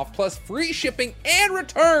 20% off plus free shipping and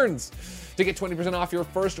returns. To get 20% off your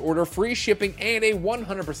first order, free shipping, and a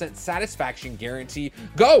 100% satisfaction guarantee,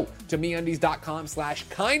 go to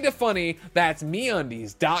MeUndies.com/kindafunny. That's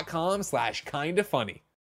MeUndies.com/kindafunny.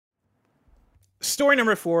 Story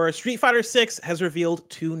number 4, Street Fighter 6 has revealed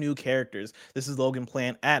 2 new characters. This is Logan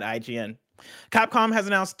Plant at IGN. Capcom has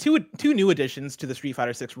announced two new additions to the Street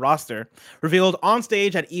Fighter 6 roster. Revealed on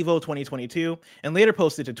stage at EVO 2022 and later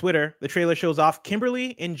posted to Twitter, the trailer shows off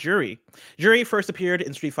Kimberly and Juri. Juri first appeared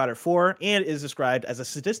in Street Fighter 4 and is described as a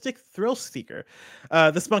sadistic thrill seeker.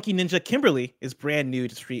 The spunky ninja Kimberly is brand new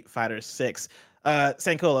to Street Fighter 6.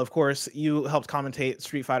 Sankola, of course, you helped commentate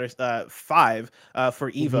Street Fighter 5 for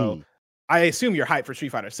EVO. Mm-hmm. I assume you're hyped for Street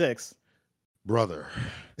Fighter 6. Brother,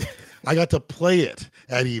 I got to play it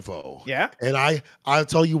at EVO. Yeah. And I'll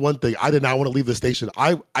tell you one thing. I did not want to leave the station.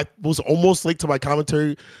 I was almost late to my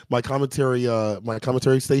commentary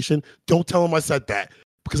station. Don't tell them I said that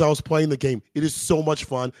because I was playing the game. It is so much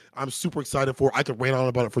fun. I'm super excited for it. I could rant on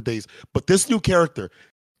about it for days. But this new character,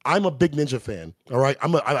 I'm a big ninja fan. All right.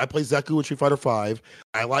 I play Zeku in Street Fighter 5.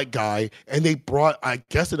 I like Guy. And they brought, I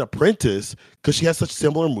guess, an apprentice because she has such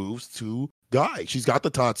similar moves to Guy. She's got the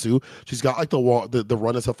Tatsu. She's got like the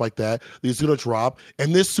run and stuff like that. The Izuna drop.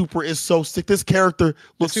 And this super is so sick. This character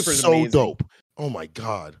looks so amazing. Dope. Oh my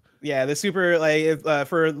God. Yeah, the super, like,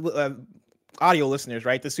 for audio listeners,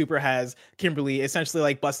 right? The super has Kimberly essentially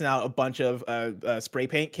like busting out a bunch of spray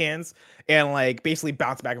paint cans and like basically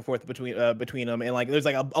bounce back and forth between them, and like there's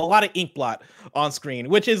like a lot of ink blot on screen,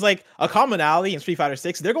 which is like a commonality in Street Fighter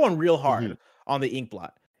 6. They're going real hard on the ink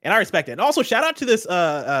blot, and I respect it. And also shout out to this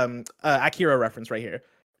Akira reference right here.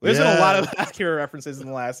 There's been a lot of Akira references in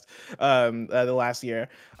the last year.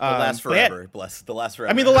 The last forever. Bless the last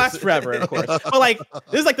forever. I mean, the last forever, of course. But like,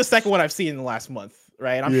 this is like the second one I've seen in the last month,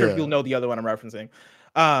 right? And I'm sure you'll know the other one I'm referencing.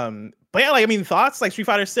 But yeah, like, I mean, thoughts like Street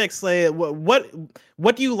Fighter 6. Like,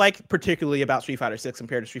 what do you like particularly about Street Fighter 6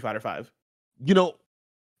 compared to Street Fighter 5? You know,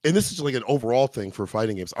 and this is like an overall thing for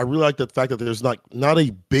fighting games. I really like the fact that there's not a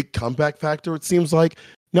big comeback factor. It seems like,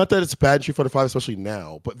 not that it's bad in Street Fighter 5, especially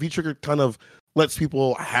now, but V-Trigger kind of lets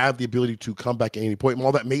people have the ability to come back at any point. And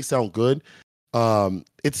while that may sound good,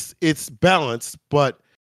 it's balanced, but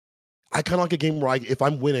I kind of like a game where if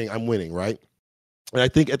I'm winning, I'm winning, right? And I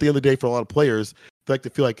think at the end of the day, for a lot of players, they like to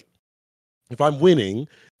feel like if I'm winning,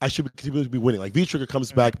 I should continue to be winning. Like V-Trigger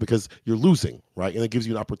comes back because you're losing, right? And it gives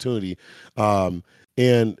you an opportunity. You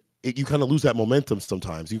kind of lose that momentum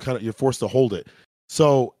sometimes. You're forced to hold it.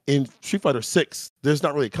 So in Street Fighter 6, there's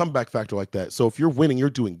not really a comeback factor like that. So if you're winning, you're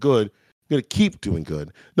doing good. You're going to keep doing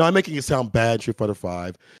good. Now, I'm making it sound bad in Street Fighter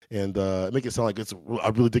 5 and make it sound like I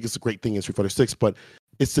really think it's a great thing in Street Fighter 6, but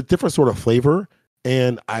it's a different sort of flavor,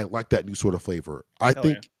 and I like that new sort of flavor. I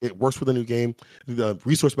think it works for the new game. The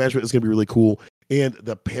resource management is going to be really cool, and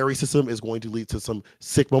the parry system is going to lead to some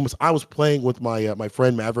sick moments. I was playing with my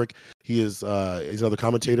friend Maverick. He's another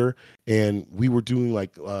commentator, and we were doing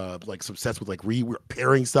like some sets with like we were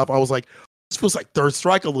parrying stuff. I was like, this feels like Third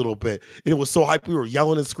Strike a little bit. And it was so hype. We were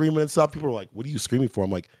yelling and screaming and stuff. People were like, what are you screaming for?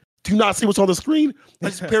 I'm like, do you not see what's on the screen? I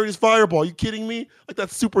just parried his fireball. Are you kidding me? Like,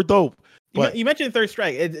 that's super dope. But you mentioned Third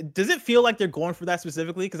Strike. Does it feel like they're going for that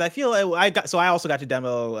specifically? Because I feel like I also got to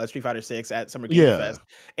demo Street Fighter 6 at Summer Game Fest.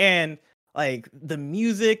 And like the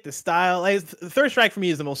music, the style, like Third Strike for me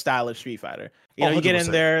is the most stylish Street Fighter. You know, 100%. You get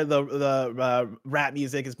in there, the rap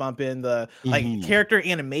music is bumping, the like character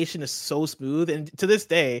animation is so smooth, and to this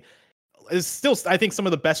day, is still, I think, some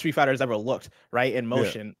of the best Street Fighters ever looked, right, in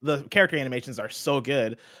motion. Yeah. The character animations are so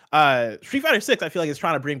good. Street Fighter 6, I feel like, is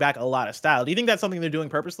trying to bring back a lot of style. Do you think that's something they're doing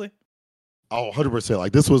purposely? Oh, 100%.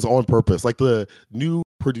 Like, this was on purpose. Like, the new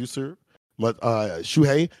producer,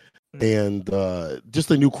 Shuhei, And just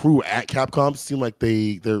the new crew at Capcom seem like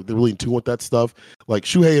they're really in tune with that stuff. Like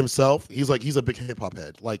Shuhei himself, he's a big hip hop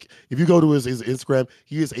head. Like if you go to his Instagram,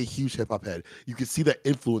 he is a huge hip hop head. You can see that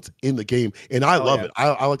influence in the game, and I love it.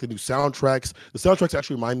 I like the new soundtracks. The soundtracks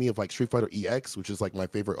actually remind me of like Street Fighter EX, which is like my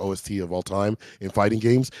favorite OST of all time in fighting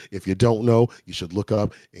games. If you don't know, you should look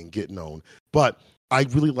up and get known. But I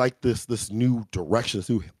really like this new direction, this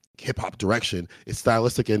new hip hop direction. It's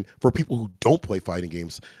stylistic, and for people who don't play fighting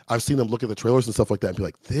games, I've seen them look at the trailers and stuff like that and be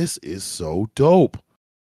like, "This is so dope."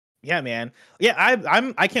 Yeah, man. Yeah,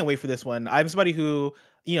 I can't wait for this one. I'm somebody who,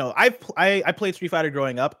 I played Street Fighter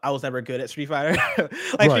growing up. I was never good at Street Fighter.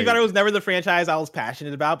 Street Fighter was never the franchise I was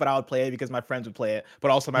passionate about, but I would play it because my friends would play it.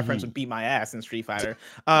 But also my friends would beat my ass in Street Fighter.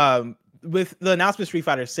 With the announcement of Street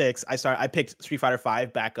Fighter 6, I picked Street Fighter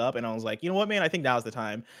 5 back up, and I was like, you know what, man, I think now's the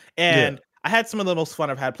time. And I had some of the most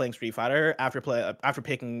fun I've had playing Street Fighter after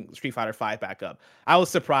picking Street Fighter 5 back up. I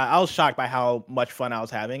was surprised. I was shocked by how much fun I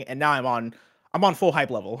was having, and now I'm on full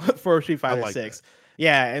hype level for Street Fighter 6. That.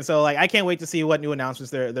 Yeah, and so like I can't wait to see what new announcements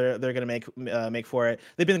they're gonna make for it.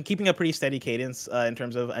 They've been keeping a pretty steady cadence in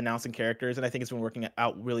terms of announcing characters, and I think it's been working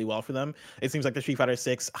out really well for them. It seems like the Street Fighter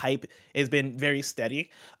 6 hype has been very steady.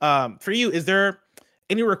 For you, is there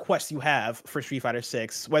any requests you have for Street Fighter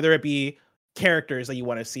 6, whether it be characters that you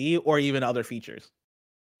want to see or even other features?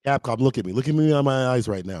 Capcom, look at me on my eyes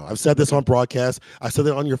right now. I've said this on broadcast. I said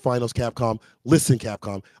it on your finals, Capcom. Listen,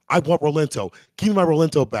 Capcom, I want Rolento. Give me my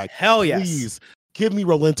Rolento back. Hell yes. Please. Give me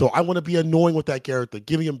Rolento. I want to be annoying with that character.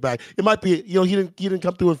 Give him back. It might be, he didn't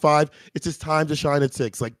come through in 5. It's his time to shine at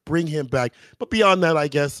 6. Like, bring him back. But beyond that, I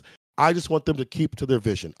guess, I just want them to keep to their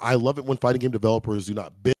vision. I love it when fighting game developers do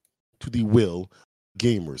not bend to the will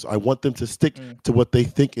gamers. I want them to stick to what they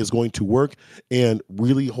think is going to work and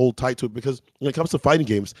really hold tight to it, because when it comes to fighting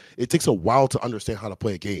games, it takes a while to understand how to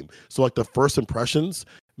play a game. So like the first impressions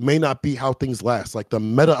may not be how things last. Like the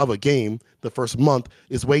meta of a game, the first month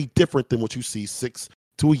is way different than what you see 6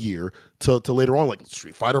 to a year to later on. Like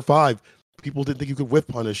Street Fighter 5, people didn't think you could whiff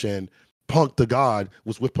punish, and Punk the God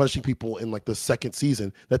was whiff punishing people in like the second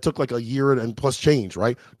season. That took like a year and plus change,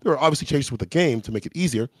 right? There are obviously changes with the game to make it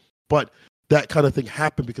easier, but that kind of thing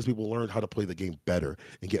happened because people learned how to play the game better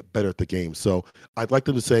and get better at the game. So I'd like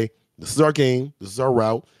them to say, this is our game, this is our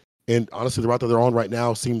route. And honestly, the route that they're on right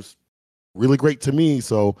now seems really great to me.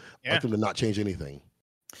 So I'd like them to not change anything.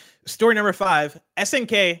 Story number 5,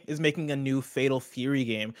 SNK is making a new Fatal Fury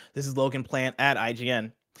game. This is Logan Plant at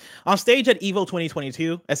IGN. On stage at EVO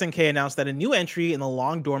 2022, SNK announced that a new entry in the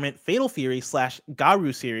long-dormant Fatal Fury /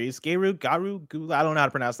 Garu series, Garu, I don't know how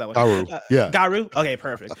to pronounce that one. Garu, Garu? Okay,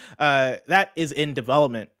 perfect. That is in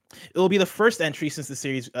development. It will be the first entry since the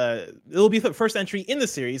series. It will be the first entry in the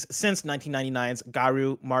series since 1999's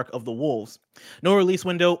Garu: Mark of the Wolves. No release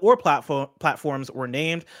window or platforms were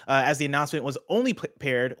named, as the announcement was only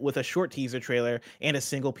paired with a short teaser trailer and a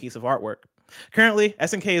single piece of artwork. Currently,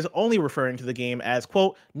 SNK is only referring to the game as,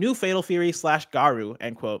 quote, New Fatal Fury / Garu,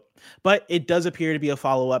 end quote. But it does appear to be a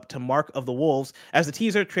follow-up to Mark of the Wolves, as the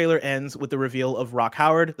teaser trailer ends with the reveal of Rock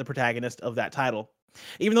Howard, the protagonist of that title.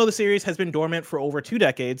 Even though the series has been dormant for over 2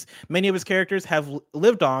 decades, many of its characters have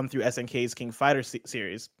lived on through SNK's King Fighter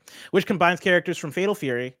series, which combines characters from Fatal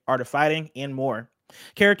Fury, Art of Fighting, and more.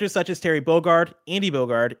 Characters such as Terry Bogard, Andy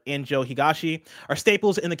Bogard, and Joe Higashi are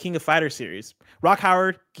staples in the King of Fighters series. Rock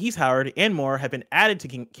Howard, Geese Howard, and more have been added to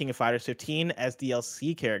King of Fighters 15 as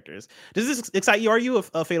DLC characters. Does this excite you? Are you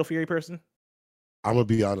a Fatal Fury person? I'm going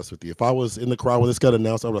to be honest with you. If I was in the crowd when this got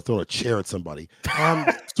announced, I would have thrown a chair at somebody.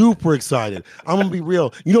 I'm super excited. I'm going to be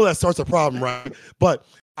real. You know that starts a problem, right? But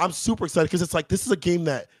I'm super excited because it's like, this is a game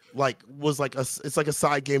that was like it's like a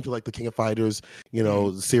side game to like the King of Fighters,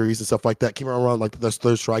 series and stuff like that. Came around like the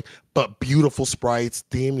Third Strike, but beautiful sprites,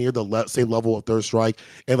 damn near the same level of Third Strike,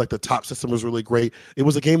 and like the top system was really great. It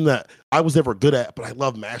was a game that I was never good at, but I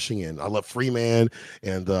love mashing in. I love Freeman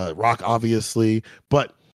and Rock, obviously,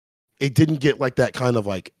 but it didn't get like that kind of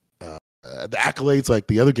like the accolades like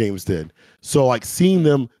the other games did. So like seeing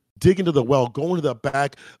them dig into the well, go into the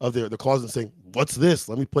back of their closet and saying, what's this?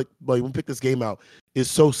 Let me pick this game out, is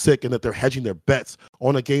so sick. And that they're hedging their bets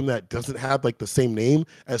on a game that doesn't have like the same name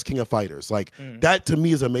as King of Fighters. Like that to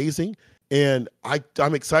me is amazing. And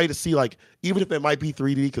I'm excited to see, like, even if it might be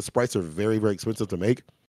 3D because sprites are very, very expensive to make,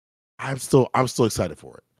 I'm still excited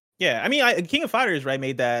for it. Yeah, I mean, King of Fighters, right,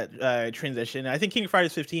 made that transition. I think King of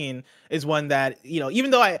Fighters 15 is one that,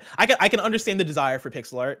 even though I can understand the desire for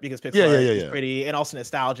pixel art, because pixel art is pretty and also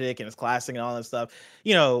nostalgic and it's classic and all that stuff.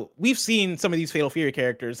 We've seen some of these Fatal Fury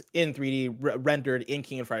characters in 3D rendered in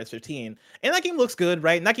King of Fighters 15, and that game looks good,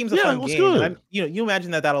 right? And that game's a fun game. Good. You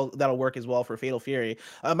imagine that'll work as well for Fatal Fury.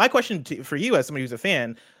 My question for you, as somebody who's a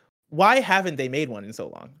fan, why haven't they made one in so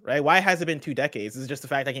long, right? Why has it been 2 decades? Is it just the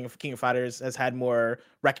fact that King of Fighters has had more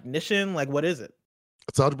recognition? Like, what is it?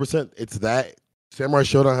 It's 100%. It's that Samurai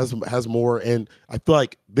Shodown has more, and I feel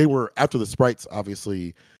like they were after the sprites,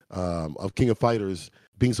 obviously, of King of Fighters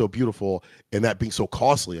being so beautiful and that being so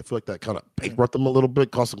costly. I feel like that kind of bankrupt them a little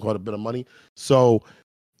bit, cost them quite a bit of money. So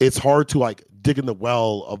it's hard to like dig in the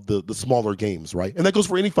well of the smaller games, right? And that goes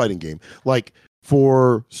for any fighting game. Like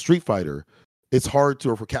for Street Fighter, it's hard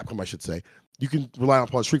to, or for Capcom, I should say, you can rely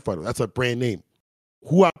upon Street Fighter. That's a brand name.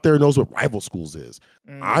 Who out there knows what Rival Schools is?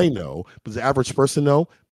 I know, but the average person know?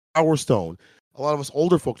 Power Stone. A lot of us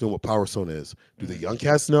older folk know what Power Stone is. Do the young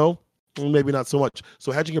cats know? Maybe not so much.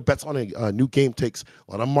 So hedging your bets on a new game takes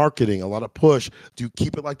a lot of marketing, a lot of push. Do you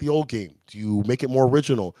keep it like the old game? Do you make it more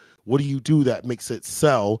original? What do you do that makes it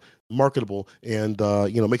sell, marketable, and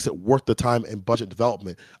makes it worth the time and budget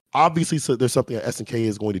development? Obviously, so there's something that SNK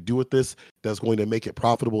is going to do with this that's going to make it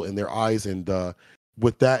profitable in their eyes. And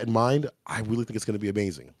with that in mind, I really think it's going to be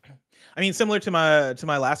amazing. I mean, similar to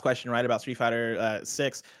my last question, right, about Street Fighter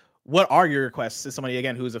 6. What are your requests as somebody,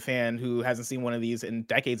 again, who's a fan who hasn't seen one of these in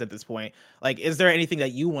decades at this point? Like, is there anything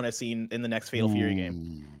that you want to see in the next Fatal Fury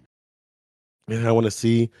game? And I want to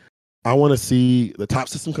see the top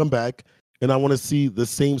system come back, and I want to see the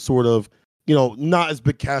same sort of, not as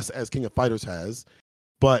big cast as King of Fighters has,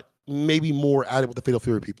 but maybe more added with the Fatal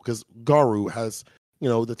Fury people, because Garu has,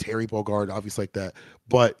 the Terry Bogard, obviously like that,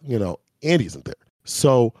 but, Andy isn't there.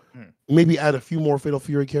 So maybe add a few more Fatal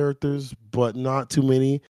Fury characters, but not too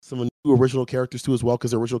many. Some new original characters too as well,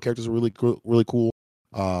 because the original characters are really cool.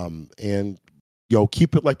 And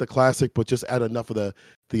keep it like the classic, but just add enough of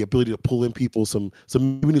the ability to pull in people, some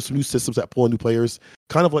new systems that pull in new players,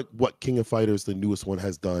 kind of like what King of Fighters, the newest one,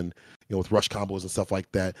 has done, with rush combos and stuff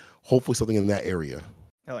like that. Hopefully something in that area.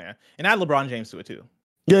 Hell yeah. And add LeBron James to it too.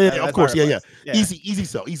 Yeah, of course. Yeah. Easy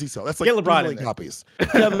sell. That's like get LeBron in copies.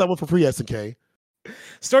 Yeah, that one for free, SNK.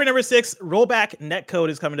 Story number 6, rollback netcode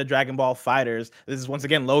is coming to Dragon Ball FighterZ. This is once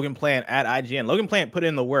again Logan Plant at IGN. Logan Plant put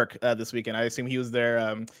in the work this weekend. I assume he was their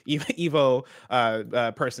Evo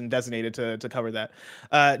person designated to cover that.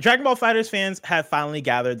 Dragon Ball FighterZ fans have finally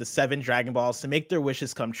gathered the 7 Dragon Balls to make their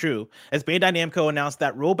wishes come true, as Bandai Namco announced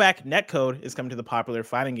that rollback netcode is coming to the popular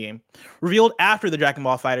fighting game. Revealed after the Dragon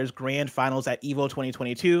Ball FighterZ Grand Finals at EVO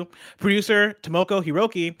 2022, producer Tomoko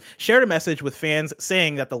Hiroki shared a message with fans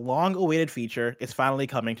saying that the long-awaited feature is finally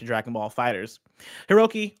coming to Dragon Ball FighterZ.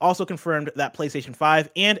 Hiroki also confirmed that PlayStation 5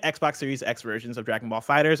 and Xbox Series X versions of Dragon Ball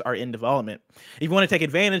FighterZ are in development. If you want to take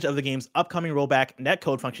advantage of the game's upcoming rollback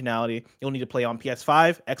netcode functionality, you'll need to play on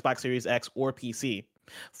PS5, Xbox Series X, or PC.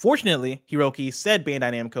 Fortunately, Hiroki said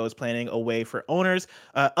Bandai Namco is planning a way for owners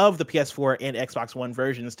of the PS4 and Xbox One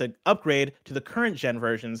versions to upgrade to the current gen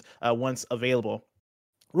versions once available.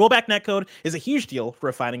 Rollback netcode is a huge deal for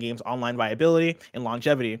a fighting game's online viability and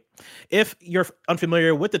longevity. If you're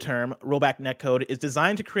unfamiliar with the term, rollback netcode is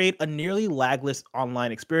designed to create a nearly lagless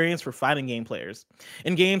online experience for fighting game players.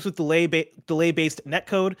 In games with delay-based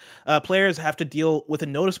netcode, players have to deal with a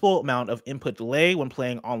noticeable amount of input delay when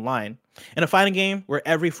playing online. In a fighting game where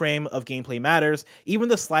every frame of gameplay matters, even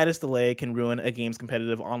the slightest delay can ruin a game's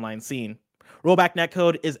competitive online scene. Rollback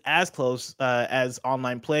netcode is as close as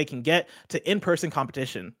online play can get to in-person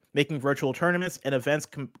competition, making virtual tournaments and events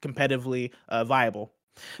competitively viable.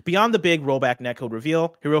 Beyond the big rollback netcode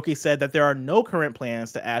reveal, Hiroki said that there are no current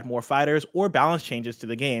plans to add more fighters or balance changes to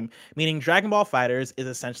the game, meaning Dragon Ball FighterZ is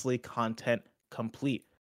essentially content complete.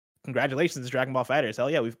 Congratulations, Dragon Ball FighterZ.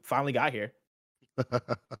 Hell yeah, we finally got here.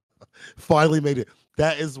 Finally made it.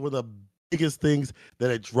 That is one of the biggest things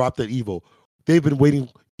that had dropped at EVO. They've been waiting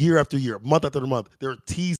year after year, month after month. There are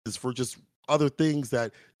teases for just other things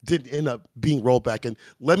that didn't end up being rolled back. And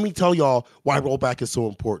let me tell y'all why rollback is so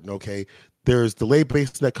important, okay? There's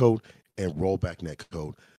delay-based netcode and rollback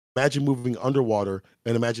netcode. Imagine moving underwater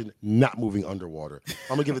and imagine not moving underwater.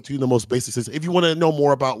 I'm gonna give it to you in the most basic sense. If you want to know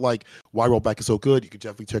more about like why rollback is so good, you can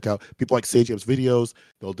definitely check out people like Sage M's videos.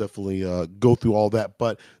 They'll definitely go through all that.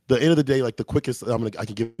 But the end of the day, like the quickest I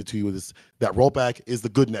can give it to you is that rollback is the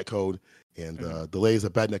good netcode, and delay is a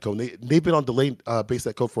bad netcode. They've been on delay based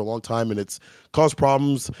netcode for a long time, and it's caused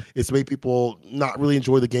problems. It's made people not really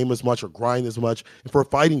enjoy the game as much or grind as much. And for a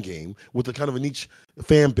fighting game with a kind of a niche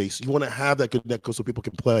fan base, you want to have that good netcode so people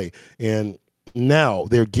can play. And now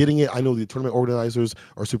they're getting it. I know the tournament organizers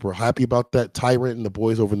are super happy about that. Tyrant and the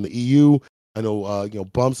boys over in the EU. I know,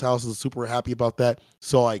 Bum's House is super happy about that.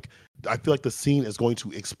 So like, I feel like the scene is going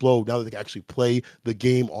to explode now that they can actually play the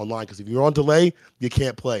game online. Because if you're on delay, you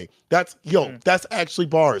can't play. That's actually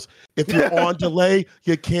bars. If you're on delay,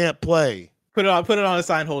 you can't play. Put it on a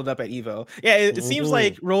sign, hold it up at EVO. Yeah, it seems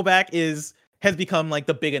like rollback is has become like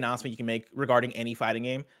the big announcement you can make regarding any fighting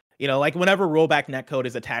game. You know, like whenever rollback netcode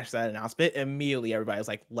is attached to that announcement, immediately everybody's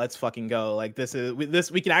like, let's fucking go. Like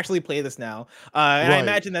we can actually play this now. And I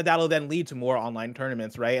imagine that'll then lead to more online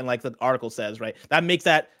tournaments, right? And like the article says, right, that makes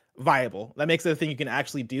that viable. That makes it a thing you can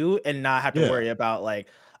actually do and not have to worry about like,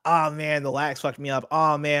 oh man, the lags fucked me up.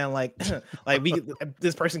 Oh man, like like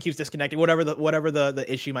this person keeps disconnecting, whatever the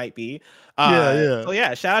issue might be. So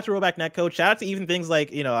yeah, shout out to rollback netcode. Shout out to even things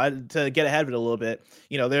like, you know, to get ahead of it a little bit,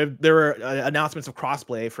 you know, there were announcements of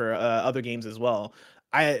crossplay for other games as well.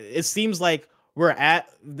 It seems like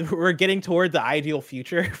we're getting toward the ideal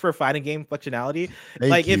future for fighting game functionality.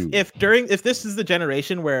 If this is the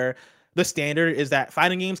generation where the standard is that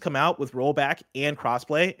fighting games come out with rollback and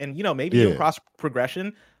crossplay, and you know, maybe even cross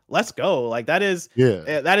progression, let's go. Like that is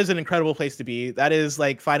an incredible place to be. That is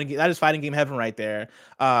like fighting game heaven right there.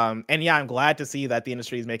 And yeah, I'm glad to see that the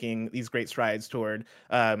industry is making these great strides toward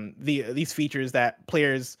these features that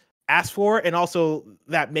players ask for, and also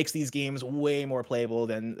that makes these games way more playable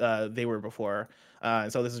than they were before.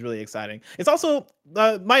 And so this is really exciting. It's also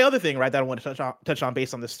my other thing, right, that I want to touch on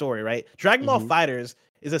based on this story, right? Dragon Ball FighterZ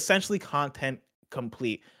is essentially content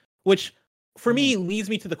complete, which for me leads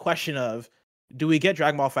me to the question of, do we get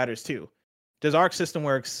Dragon Ball FighterZ 2? Does Arc System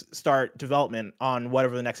Works start development on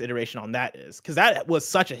whatever the next iteration on that is? Because that was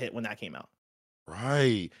such a hit when that came out.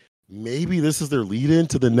 Right. Maybe this is their lead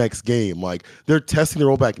into the next game. Like they're testing the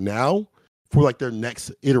rollback now for like their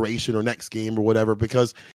next iteration or next game or whatever.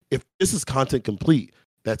 Because if this is content complete,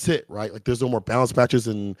 that's it, right? Like there's no more balance patches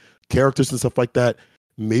and characters and stuff like that.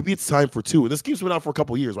 Maybe it's time for 2. And this game's been out for a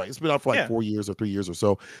couple of years, right? It's been out for like 4 years or 3 years or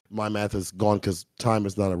so. My math is gone because time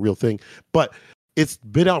is not a real thing. But it's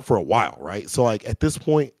been out for a while, right? So like at this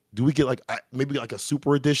point, do we get like maybe like a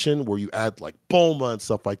super edition where you add like Bulma and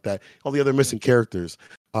stuff like that, all the other missing characters,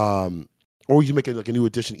 or you make it like a new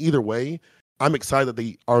edition? Either way, I'm excited that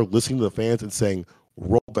they are listening to the fans and saying,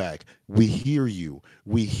 rollback, we hear you,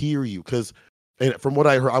 because from what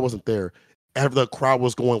I heard, I wasn't there, the crowd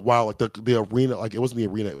was going wild. Like the arena, like it wasn't the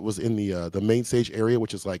arena, it was in the main stage area,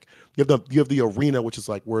 which is like you have the arena, which is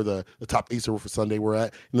like where the top 8 server for Sunday we're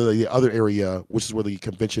at, and then the other area, which is where the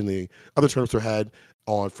convention, the other tournaments are had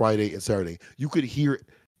on Friday and Saturday. You could hear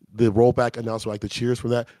the rollback announcement, like the cheers from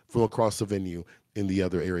that, from across the venue in the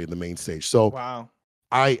other area, the main stage. So wow,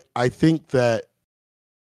 I think that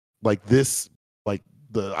like this, like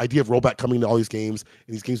the idea of rollback coming to all these games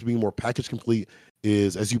and these games being more package complete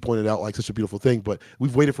is, as you pointed out, like such a beautiful thing. But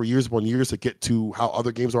we've waited for years upon years to get to how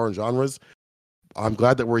other games are in genres. I'm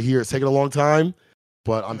glad that we're here. It's taken a long time,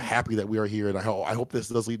 but I'm happy that we are here. And I hope this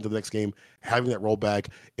does lead into the next game, having that rollback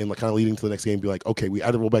and like kind of leading to the next game, be like, okay, we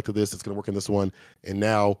added rollback to this. It's going to work in this one. And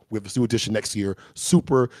now we have this new edition next year,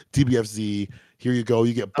 Super DBFZ. Here you go.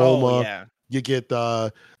 You get Bulma. You get,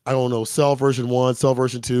 I don't know, Cell version 1, Cell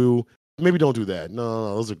version 2. Maybe don't do that.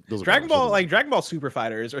 No. Those are Dragon Ball, like Dragon Ball Super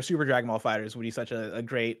Fighters or Super Dragon Ball Fighters would be such a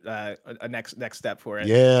great next step for it.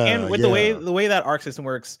 Yeah. And with the way that Arc System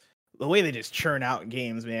works, the way they just churn out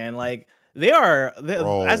games, man, like they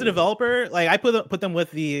as a developer, like I put them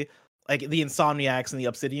with the Insomniacs and the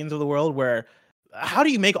Obsidians of the world, where how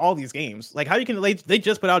do you make all these games? Like how you can they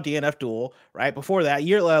just put out DNF Duel, right? Before that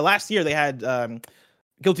last year they had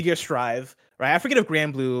Guilty Gear Strive. Right, I forget if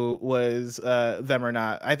Grand Blue was them or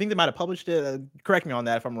not. I think they might have published it. Correct me on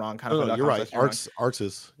that if I'm wrong. You're right.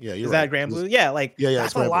 Arxis. Yeah, you're right. Is that Grand Blue? Yeah, like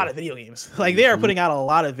that's a lot of video games. Like they are putting out a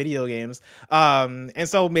lot of video games. And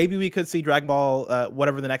so maybe we could see Dragon Ball,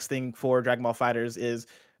 whatever the next thing for Dragon Ball FighterZ is,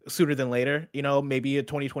 sooner than later. You know, maybe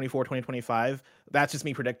 2024, 2025. That's just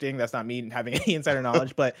me predicting. That's not me having any insider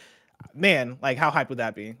knowledge. But man, like how hyped would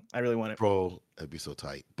that be? I really want it. Bro, that'd be so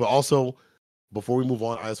tight. But also, before we move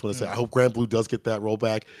on, I just want to say I hope Grand Blue does get that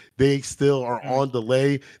rollback. They still are on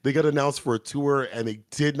delay. They got announced for a tour, and they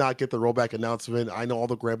did not get the rollback announcement. I know all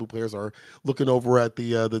the Grand Blue players are looking over at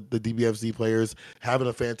the DBFZ players, having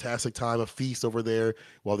a fantastic time, a feast over there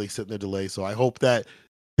while they sit in their delay. So I hope that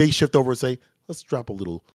they shift over and say, let's drop a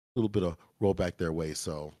little bit of rollback their way.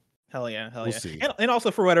 So Hell yeah. We'll see. And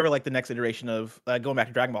also for whatever, like the next iteration of going back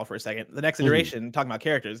to Dragon Ball for a second, the next iteration, talking about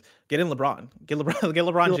characters, get LeBron. Get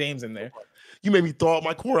LeBron James in there. You made me throw out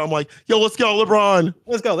my core. I'm like, yo, let's go, LeBron.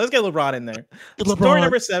 Let's get LeBron in there. Story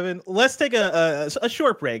number 7. Let's take a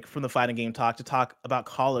short break from the fighting game talk to talk about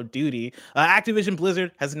Call of Duty. Activision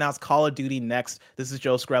Blizzard has announced Call of Duty Next. This is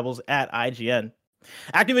Joe Screbbles at IGN.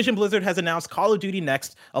 Activision Blizzard has announced Call of Duty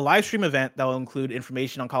Next, a live stream event that will include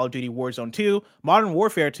information on Call of Duty Warzone 2, Modern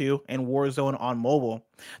Warfare 2, and Warzone on mobile.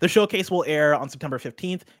 The showcase will air on September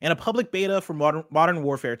 15th, and a public beta for Modern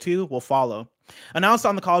Warfare 2 will follow. Announced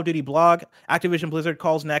on the Call of Duty blog, Activision Blizzard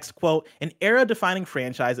calls next, quote, an era-defining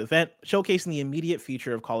franchise event showcasing the immediate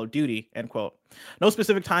future of Call of Duty, end quote. No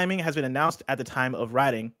specific timing has been announced at the time of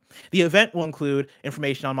writing. The event will include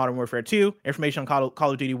information on Modern Warfare 2, information on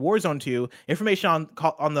Call of Duty Warzone 2, information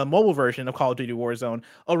on the mobile version of Call of Duty Warzone,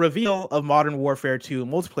 a reveal of Modern Warfare 2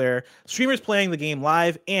 multiplayer, streamers playing the game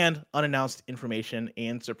live, and unannounced information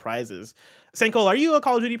and surprises. Senkol, are you a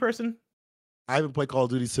Call of Duty person? I haven't played Call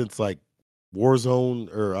of Duty since like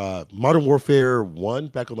Warzone or Modern Warfare 1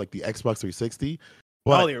 back on like the Xbox 360.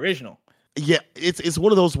 But, the original. Yeah, it's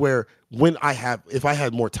one of those where if I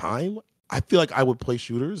had more time, I feel like I would play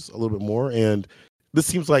shooters a little bit more. And this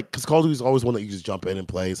seems like, because Call of Duty is always one that you just jump in and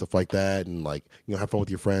play and stuff like that, and like, you know, have fun with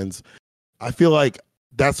your friends. I feel like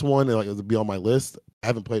that's one that like it would be on my list. I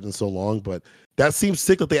haven't played in so long, but that seems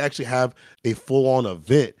sick that they actually have a full-on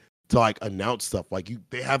event to like announce stuff. Like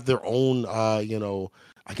they have their own you know,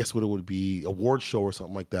 I guess what it would be, award show or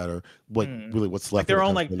something like that, or what really what's left. Like their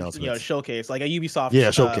own like, you know, showcase, like a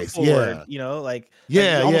Ubisoft showcase, forward, you know, like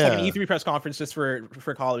almost like an E3 press conference just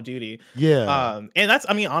for Call of Duty. And that's,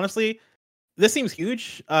 I mean, honestly, this seems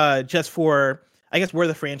huge just for, I guess, where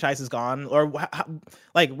the franchise has gone, or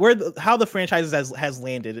how the franchise has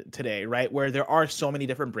landed today, right? Where there are so many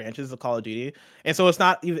different branches of Call of Duty, and so it's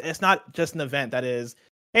not just an event that is,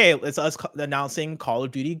 hey, it's us announcing Call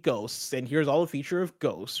of Duty Ghosts, and here's all the feature of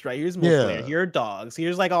Ghosts, right? Here's multiplayer, here are dogs,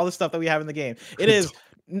 here's like all the stuff that we have in the game. It is,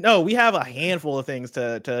 no, we have a handful of things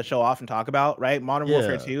to show off and talk about, right? Modern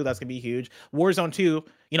Warfare 2, that's gonna be huge. Warzone 2,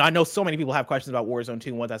 you know, I know so many people have questions about Warzone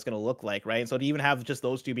 2 and what that's gonna look like, right? And so to even have just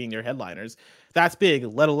those two being their headliners, that's big,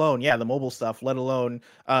 let alone, the mobile stuff, let alone,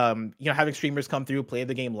 you know, having streamers come through, play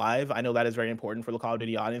the game live. I know that is very important for the Call of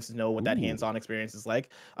Duty audience to know what that hands-on experience is like.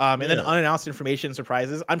 And then unannounced information,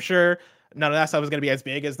 surprises. I'm sure none of that stuff is gonna be as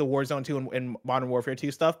big as the Warzone 2 and Modern Warfare 2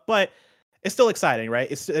 stuff, but it's still exciting, right?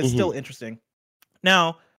 It's still interesting.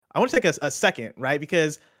 Now, I want to take a second, right?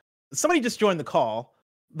 Because somebody just joined the call,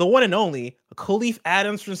 the one and only Khalif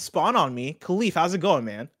Adams from Spawn on Me. Khalif, how's it going,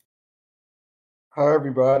 man? Hi,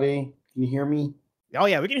 everybody. Can you hear me? Oh,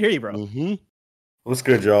 yeah, we can hear you, bro. What's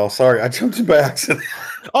good, y'all? Sorry, I jumped in by accident.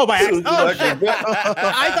 Oh, by accident? Oh, shit.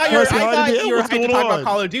 I thought you were hyped to talk about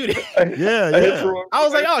Call of Duty. Yeah. I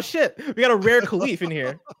was like, oh, shit. We got a rare Khalif in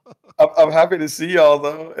here. I'm happy to see y'all,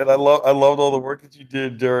 though, and I loved all the work that you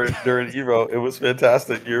did during Evo. It was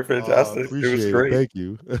fantastic. You're fantastic. It was great. Thank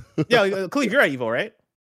you. Yeah, Khalif, you're at Evo, right?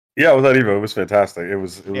 Yeah, I was at Evo. It was fantastic. It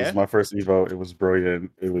was my first Evo. It was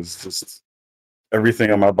brilliant. It was just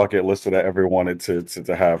everything on my bucket list that I ever wanted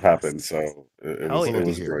to have happen. So it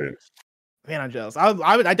was brilliant. Man, I'm jealous. I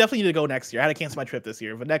definitely need to go next year. I had to cancel my trip this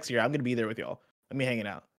year, but next year I'm gonna be there with y'all. Let me hanging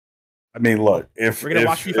out. I mean, look, if we're gonna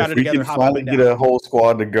watch we together, can finally get a whole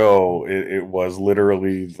squad to go, it was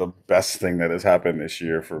literally the best thing that has happened this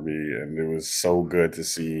year for me, and it was so good to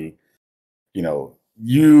see, you know,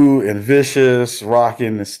 you and Vicious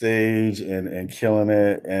rocking the stage and killing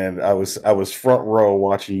it, and I was front row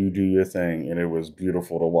watching you do your thing, and it was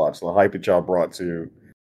beautiful to watch. The hype that y'all brought to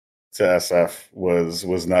SF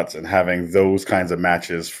was nuts, and having those kinds of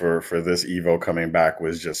matches for this Evo coming back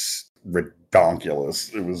was just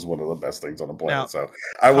redonkulous. It was one of the best things on the planet. So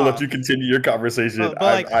I will let you continue your conversation.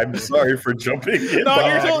 I'm sorry for jumping in.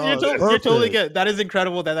 No, you're totally good. That is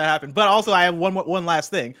incredible that happened. But also, I have one last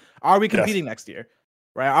thing. Are we competing next year?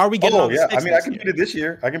 Right? Are we getting? I mean, I competed this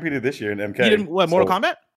year. I competed this year in MK. You did Mortal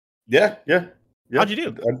Kombat? Yeah. How'd you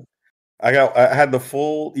do? I had the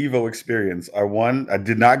full Evo experience. I won. I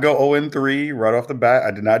did not go 0-3 right off the bat.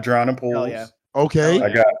 I did not drown in pools. Hell yeah. Okay.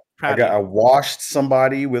 I washed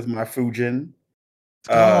somebody with my Fujin.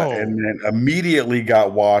 And then immediately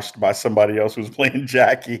got washed by somebody else who was playing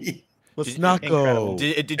Jackie. Let's not go.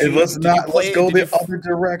 Let's go the other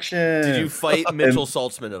direction. Did you fight Mitchell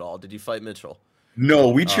Saltzman at all? Did you fight Mitchell? No,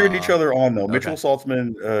 we cheered each other on though. Okay. Mitchell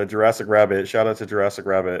Saltzman, Jurassic Rabbit. Shout out to Jurassic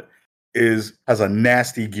Rabbit. Has a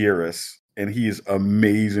nasty Gearus, and he's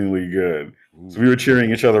amazingly good. So we were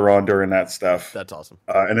cheering each other on during that stuff. That's awesome.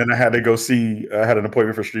 And then I had to go see. I had an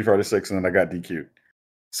appointment for Street Fighter 6, and then I got DQ'd.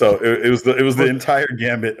 So it was the entire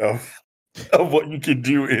gambit of what you can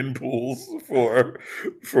do in pools for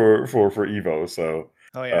Evo. So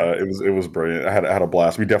it was brilliant. I had a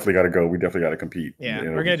blast. We definitely got to go. We definitely got to compete. Yeah,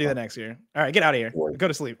 we're gonna do that next year. All right, get out of here. Go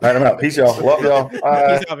to sleep. All right, I'm out. Peace, y'all. Love y'all. Peace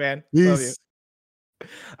out, man. Peace. Love you.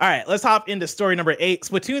 All right, let's hop into story number 8.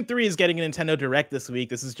 Splatoon 3 is getting a Nintendo Direct this week.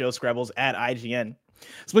 This is Joe Screbbles at IGN.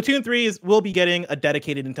 Splatoon 3 will be getting a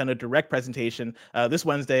dedicated Nintendo Direct presentation this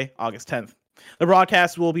Wednesday, August 10th. The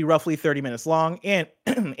broadcast will be roughly 30 minutes long and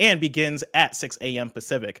and begins at 6 a.m.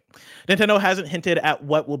 Pacific. Nintendo hasn't hinted at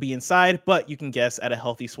what will be inside, but you can guess at a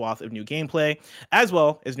healthy swath of new gameplay, as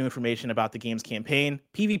well as new information about the game's campaign,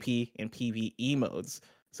 PvP, and PvE modes.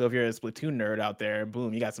 So if you're a Splatoon nerd out there,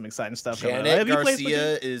 boom, you got some exciting stuff coming up. Janet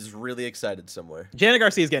Garcia is really excited somewhere. Janet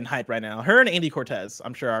Garcia is getting hyped right now. Her and Andy Cortez,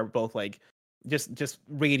 I'm sure, are both like just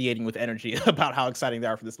radiating with energy about how exciting they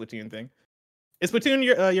are for this Splatoon thing. Is Splatoon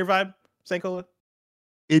your vibe, Sankola?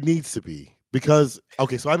 It needs to be, because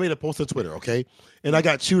okay, so I made a post on Twitter, okay, and I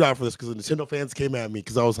got chewed out for this because the Nintendo fans came at me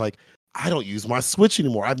because I was like, I don't use my Switch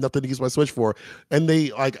anymore. I have nothing to use my Switch for, and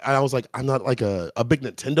I was like, I'm not like a big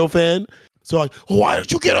Nintendo fan, so like, why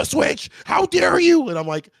did you get a Switch? How dare you? And I'm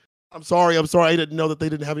like, I'm sorry, I didn't know that they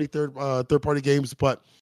didn't have any third party games, but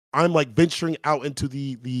I'm like venturing out into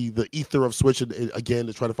the ether of Switch and again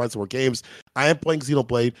to try to find some more games. I am playing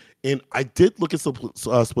Xenoblade, and I did look at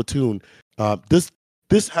Splatoon.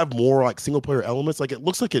 This have more like single player elements. Like it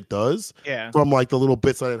looks like it does. Yeah. From like the little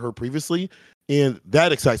bits I had heard previously, and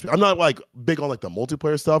that excites me. I'm not like big on like the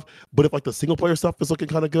multiplayer stuff, but if like the single player stuff is looking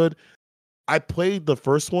kind of good, I played the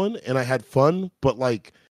first one and I had fun. But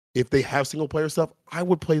like if they have single player stuff, I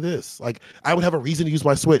would play this. Like I would have a reason to use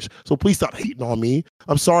my Switch. So please stop hating on me.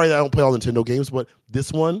 I'm sorry that I don't play all Nintendo games, but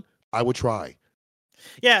this one I would try.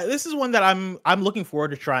 Yeah, this is one that I'm looking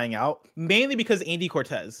forward to trying out, mainly because Andy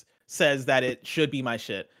Cortez says that it should be my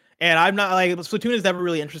shit. And I'm not like, Splatoon has never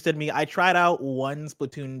really interested me. I tried out one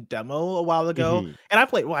Splatoon demo a while ago, and I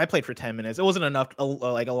played for 10 minutes. It wasn't enough,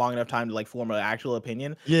 like a long enough time to like form an actual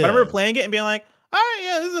opinion. Yeah. But I remember playing it and being like, all right,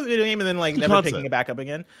 yeah, this is a video game, and then like never picking it back up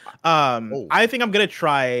again. I think I'm gonna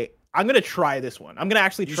try this one. I'm gonna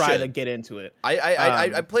actually try to get into it.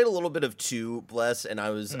 I played a little bit of 2, Bless, and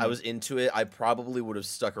I was into it. I probably would have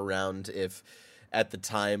stuck around if at the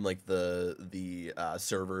time like the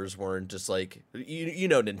servers weren't just like you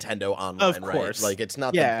know Nintendo Online, of course, right? Like it's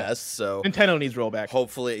not the best. So Nintendo needs rollback.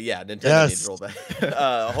 Hopefully, Nintendo needs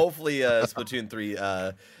rollback. Hopefully, Splatoon 3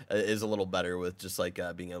 is a little better with just like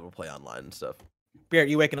being able to play online and stuff. Barrett,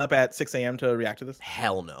 you waking up at 6 a.m. to react to this?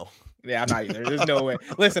 Hell no. Yeah, I'm not either. There's no way.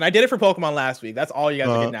 Listen, I did it for Pokemon last week. That's all you guys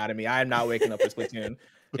are getting out of me. I am not waking up for Splatoon.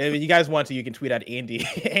 If you guys want to, you can tweet at Andy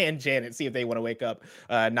and Janet, see if they want to wake up.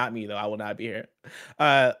 Not me, though. I will not be here.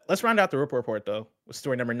 Let's round out the report, though, with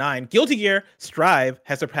story number 9. Guilty Gear Strive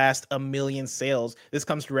has surpassed 1 million sales. This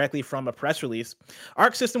comes directly from a press release.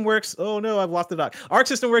 Arc System Works, oh no, I've lost the doc. Arc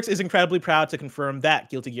System Works is incredibly proud to confirm that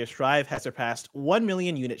Guilty Gear Strive has surpassed 1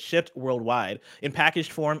 million units shipped worldwide in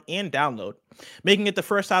packaged form and download, making it the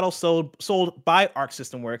first title sold by Arc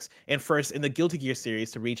System Works and first in the Guilty Gear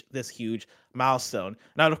series to reach this huge milestone.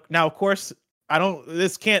 Now, of course,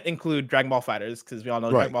 this can't include Dragon Ball FighterZ, because we all know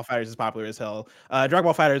Dragon Ball FighterZ is popular as hell. Dragon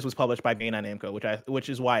Ball FighterZ was published by Bandai Namco, which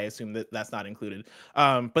is why I assume that that's not included.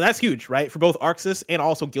 But that's huge, right? For both ArcSys and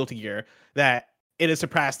also Guilty Gear, that it has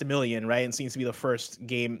surpassed 1 million, right? And seems to be the first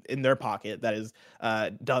game in their pocket that has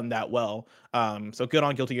done that well. So good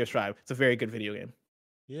on Guilty Gear Strive. It's a very good video game.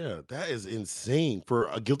 Yeah, that is insane for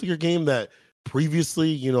a Guilty Gear game that previously,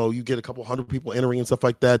 you get a couple hundred people entering and stuff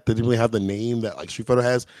like that. They didn't really have the name that like Street Fighter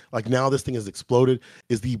has. Like now this thing has exploded.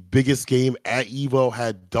 Is the biggest game at EVO,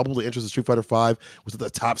 had double the interest of Street Fighter 5, was at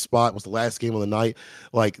the top spot, was the last game of the night.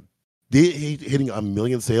 Like hitting 1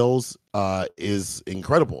 million sales is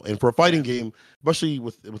incredible. And for a fighting game, especially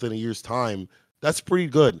within a year's time, that's pretty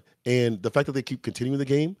good. And the fact that they keep continuing the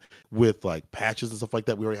game with like patches and stuff like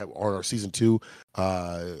that, we already have on our season 2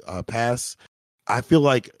 pass. I feel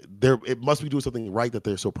like it must be doing something right that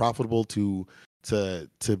they're so profitable to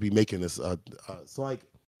be making this. So like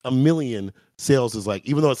 1 million sales is like,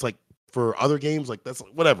 even though it's like for other games, like that's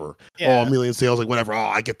like, whatever. Yeah. Oh, 1 million sales, like whatever. Oh,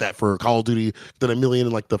 I get that for Call of Duty. Then 1 million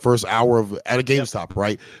in like the first hour at a GameStop,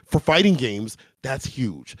 right? For fighting games, that's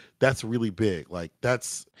huge. That's really big. Like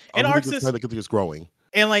that's and I think it's growing.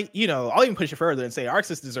 And like, I'll even push it further and say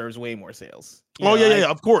ArcSys deserves way more sales.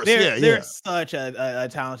 Of course. They're such a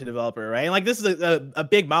talented developer, right? And like this is a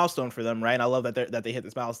big milestone for them, right? And I love that they hit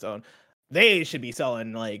this milestone. They should be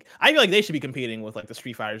selling, like, I feel like they should be competing with like the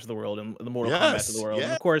Street Fighters of the world and the Mortal Kombat of the world. Yeah.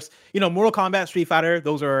 And of course, Mortal Kombat, Street Fighter,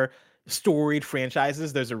 those are storied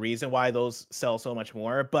franchises. There's a reason why those sell so much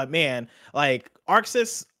more. But man, like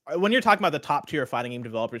ArcSys, when you're talking about the top tier fighting game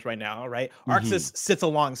developers right now, right? ArcSys sits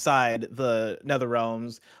alongside the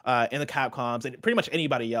NetherRealms and the Capcoms and pretty much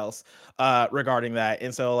anybody else regarding that.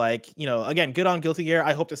 And so, like, again, good on Guilty Gear.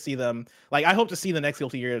 I hope to see them. Like, I hope to see the next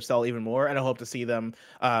Guilty Gear sell even more, and I hope to see them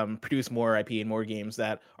produce more IP and more games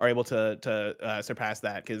that are able to surpass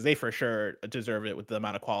that, because they for sure deserve it with the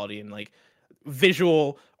amount of quality and like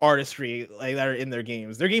visual artistry like that are in their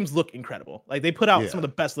games. Their games look incredible. Like they put out some of the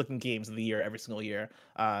best looking games of the year every single year.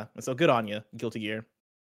 And so good on you, Guilty Gear.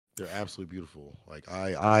 They're absolutely beautiful. Like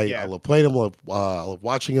I love playing them. I love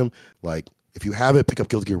watching them. Like if you have it, pick up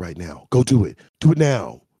Guilty Gear right now. Go do it. Do it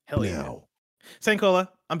now. Hell yeah. Sankola,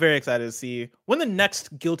 I'm very excited to see when the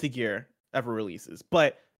next Guilty Gear ever releases.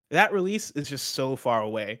 But that release is just so far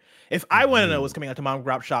away. If I want to know what's coming out to mom and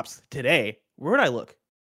pop shops today, where would I look?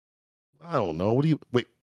 I don't know. Wait,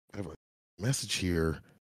 I have a message here.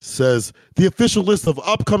 Says the official list of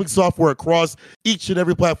upcoming software across each and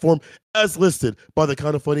every platform as listed by the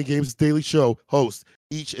Kind of Funny Games Daily Show host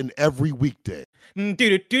each and every weekday. Yeah.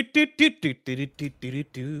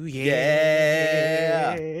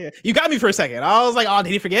 You got me for a second. I was like, oh,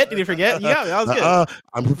 did he forget? Did he forget? You got me. That was good.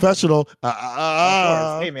 I'm professional.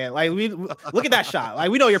 Hey, man. Like, we look at that shot.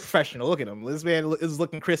 Like, we know you're professional. Look at him. This man is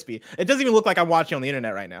looking crispy. It doesn't even look like I'm watching on the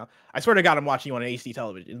internet right now. I swear to God, I'm watching you on an HD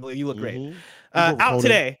television. You look great. Out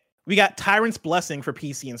today, we got Tyrant's Blessing for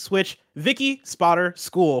PC and Switch, Vicky Spotter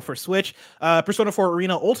School for Switch, Persona 4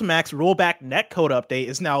 Arena Ultimax rollback netcode update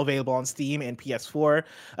is now available on Steam and PS4.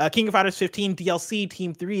 King of Fighters 15 DLC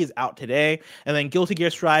Team 3 is out today, and then Guilty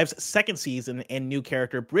Gear Strive's second season and new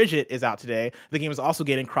character Bridget is out today. The game is also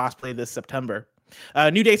getting crossplay this September.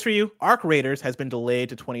 New dates for you. Arc Raiders has been delayed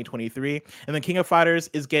to 2023, and then King of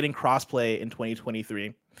Fighters is getting crossplay in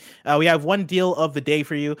 2023. We have one deal of the day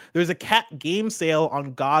for you. There's a cat game sale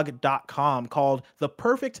on GOG.com called The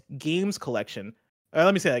Perfect Games Collection.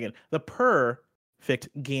 Let me say that again. The Perfect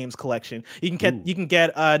Games Collection. You can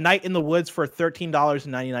get Night in the Woods for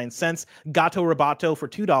 $13.99, Gato Roboto for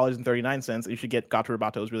 $2.39. You should get Gato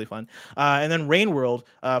Roboto, is really fun. And then Rain World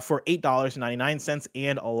for $8.99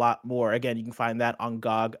 and a lot more. Again, you can find that on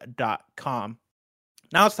GOG.com.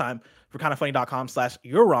 Now it's time for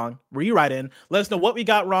kindoffunny.com/you're wrong, where you write in, let us know what we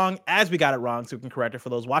got wrong as we got it wrong, so we can correct it for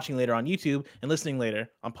those watching later on YouTube and listening later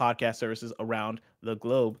on podcast services around the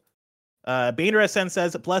globe. Bainer SN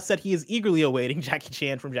says, Bless said he is eagerly awaiting Jackie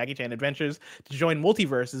Chan from Jackie Chan Adventures to join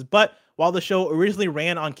Multiverses, but while the show originally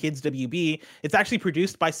ran on Kids WB, it's actually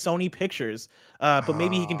produced by Sony Pictures, but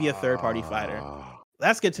maybe he can be a third-party fighter.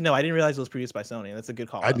 That's good to know. I didn't realize it was produced by Sony. That's a good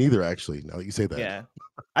call. I neither, actually, now that you say that. Yeah.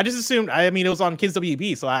 I just assumed, it was on Kids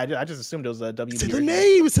WB, so I just assumed it was a WB. It's in the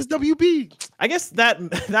name. It says WB. I guess that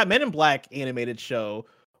Men in Black animated show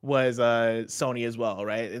was Sony as well,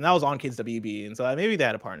 right? And that was on Kids WB, and so maybe they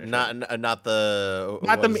had a partnership. Not the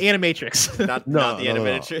Animatrix. not the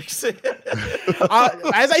Animatrix.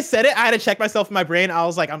 As I said it, I had to check myself in my brain. I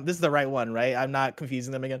was like, this is the right one, right? I'm not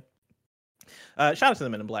confusing them again. Shout out to the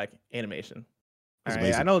Men in Black animation. All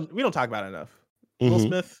right, I know we don't talk about it enough. Will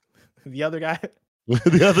Smith, the other guy.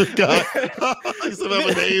 The other guy. You still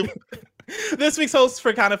have a name. This week's hosts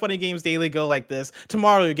for Kind of Funny Games Daily go like this.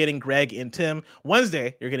 Tomorrow, you're getting Greg and Tim.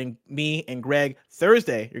 Wednesday, you're getting me and Greg.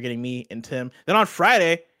 Thursday, you're getting me and Tim. Then on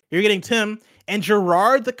Friday, you're getting Tim and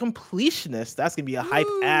Gerard the Completionist. That's going to be a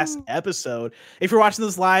hype-ass episode. If you're watching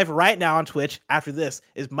this live right now on Twitch, after this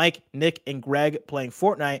is Mike, Nick, and Greg playing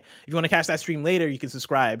Fortnite. If you want to catch that stream later, you can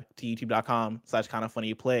subscribe to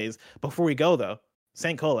youtube.com/kindoffunnyplays. Before we go, though,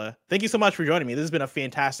 Saint Cola, thank you so much for joining me. This has been a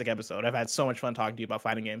fantastic episode. I've had so much fun talking to you about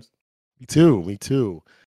fighting games. Me too.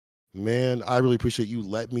 Man, I really appreciate you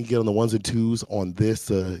letting me get on the ones and twos on this,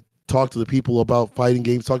 talk to the people about fighting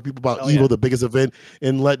games, talk to people about Evo, the biggest event,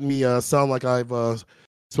 and let me sound like I've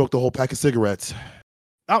smoked a whole pack of cigarettes.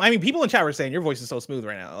 I mean, people in chat were saying your voice is so smooth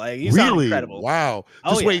right now. Like, you sound incredible. Wow.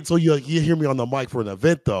 Just wait until you hear me on the mic for an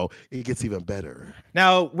event, though. It gets even better.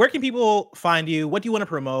 Now, where can people find you? What do you want to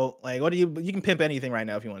promote? Like, you can pimp anything right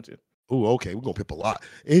now if you want to. Oh, okay. We're going to pimp a lot.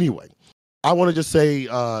 Anyway, I want to just say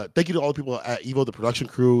thank you to all the people at Evo, the production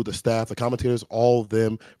crew, the staff, the commentators, all of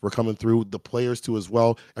them for coming through, the players too as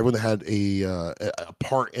well, everyone that had a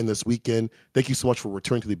part in this weekend. Thank you so much for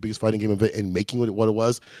returning to the biggest fighting game event and making it what it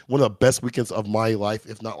was. One of the best weekends of my life,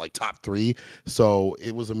 if not like top 3. So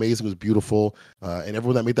it was amazing. It was beautiful. And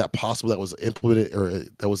everyone that made that possible, that was implemented or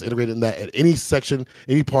that was integrated in that at any section,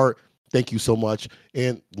 any part, thank you so much.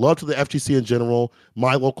 And love to the FGC in general,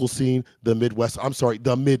 my local scene, the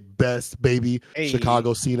Mid-Best, baby. Hey.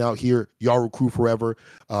 Chicago scene out here. Y'all crew forever.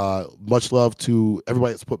 Much love to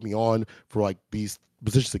everybody that's put me on for like these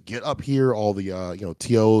positions to get up here. All the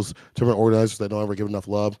TOs, tournament organizers that don't ever give enough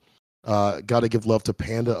love. Got to give love to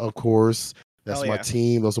Panda, of course. That's my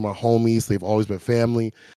team. Those are my homies. They've always been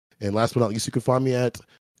family. And last but not least, you can find me at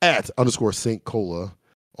 @_Saint Cola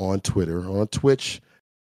on Twitter, on Twitch.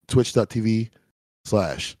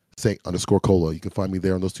 Twitch.tv/Saint_Cola. You can find me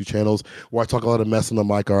there on those 2 channels where I talk a lot of mess on the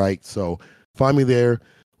mic. All right. So find me there.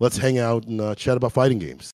 Let's hang out and chat about fighting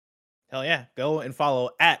games. Hell yeah. Go and follow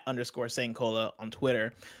 @_SaintCola on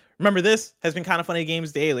Twitter. Remember, this has been Kind of Funny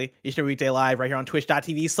Games Daily. Each and every weekday live right here on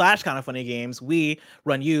twitch.tv/kindoffunnygames. We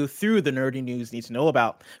run you through the nerdy news you need to know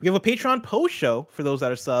about. We have a Patreon post show for those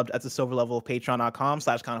that are subbed at the silver level of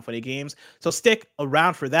patreon.com/kindoffunnygames. So stick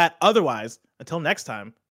around for that. Otherwise, until next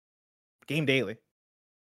time, Game Daily.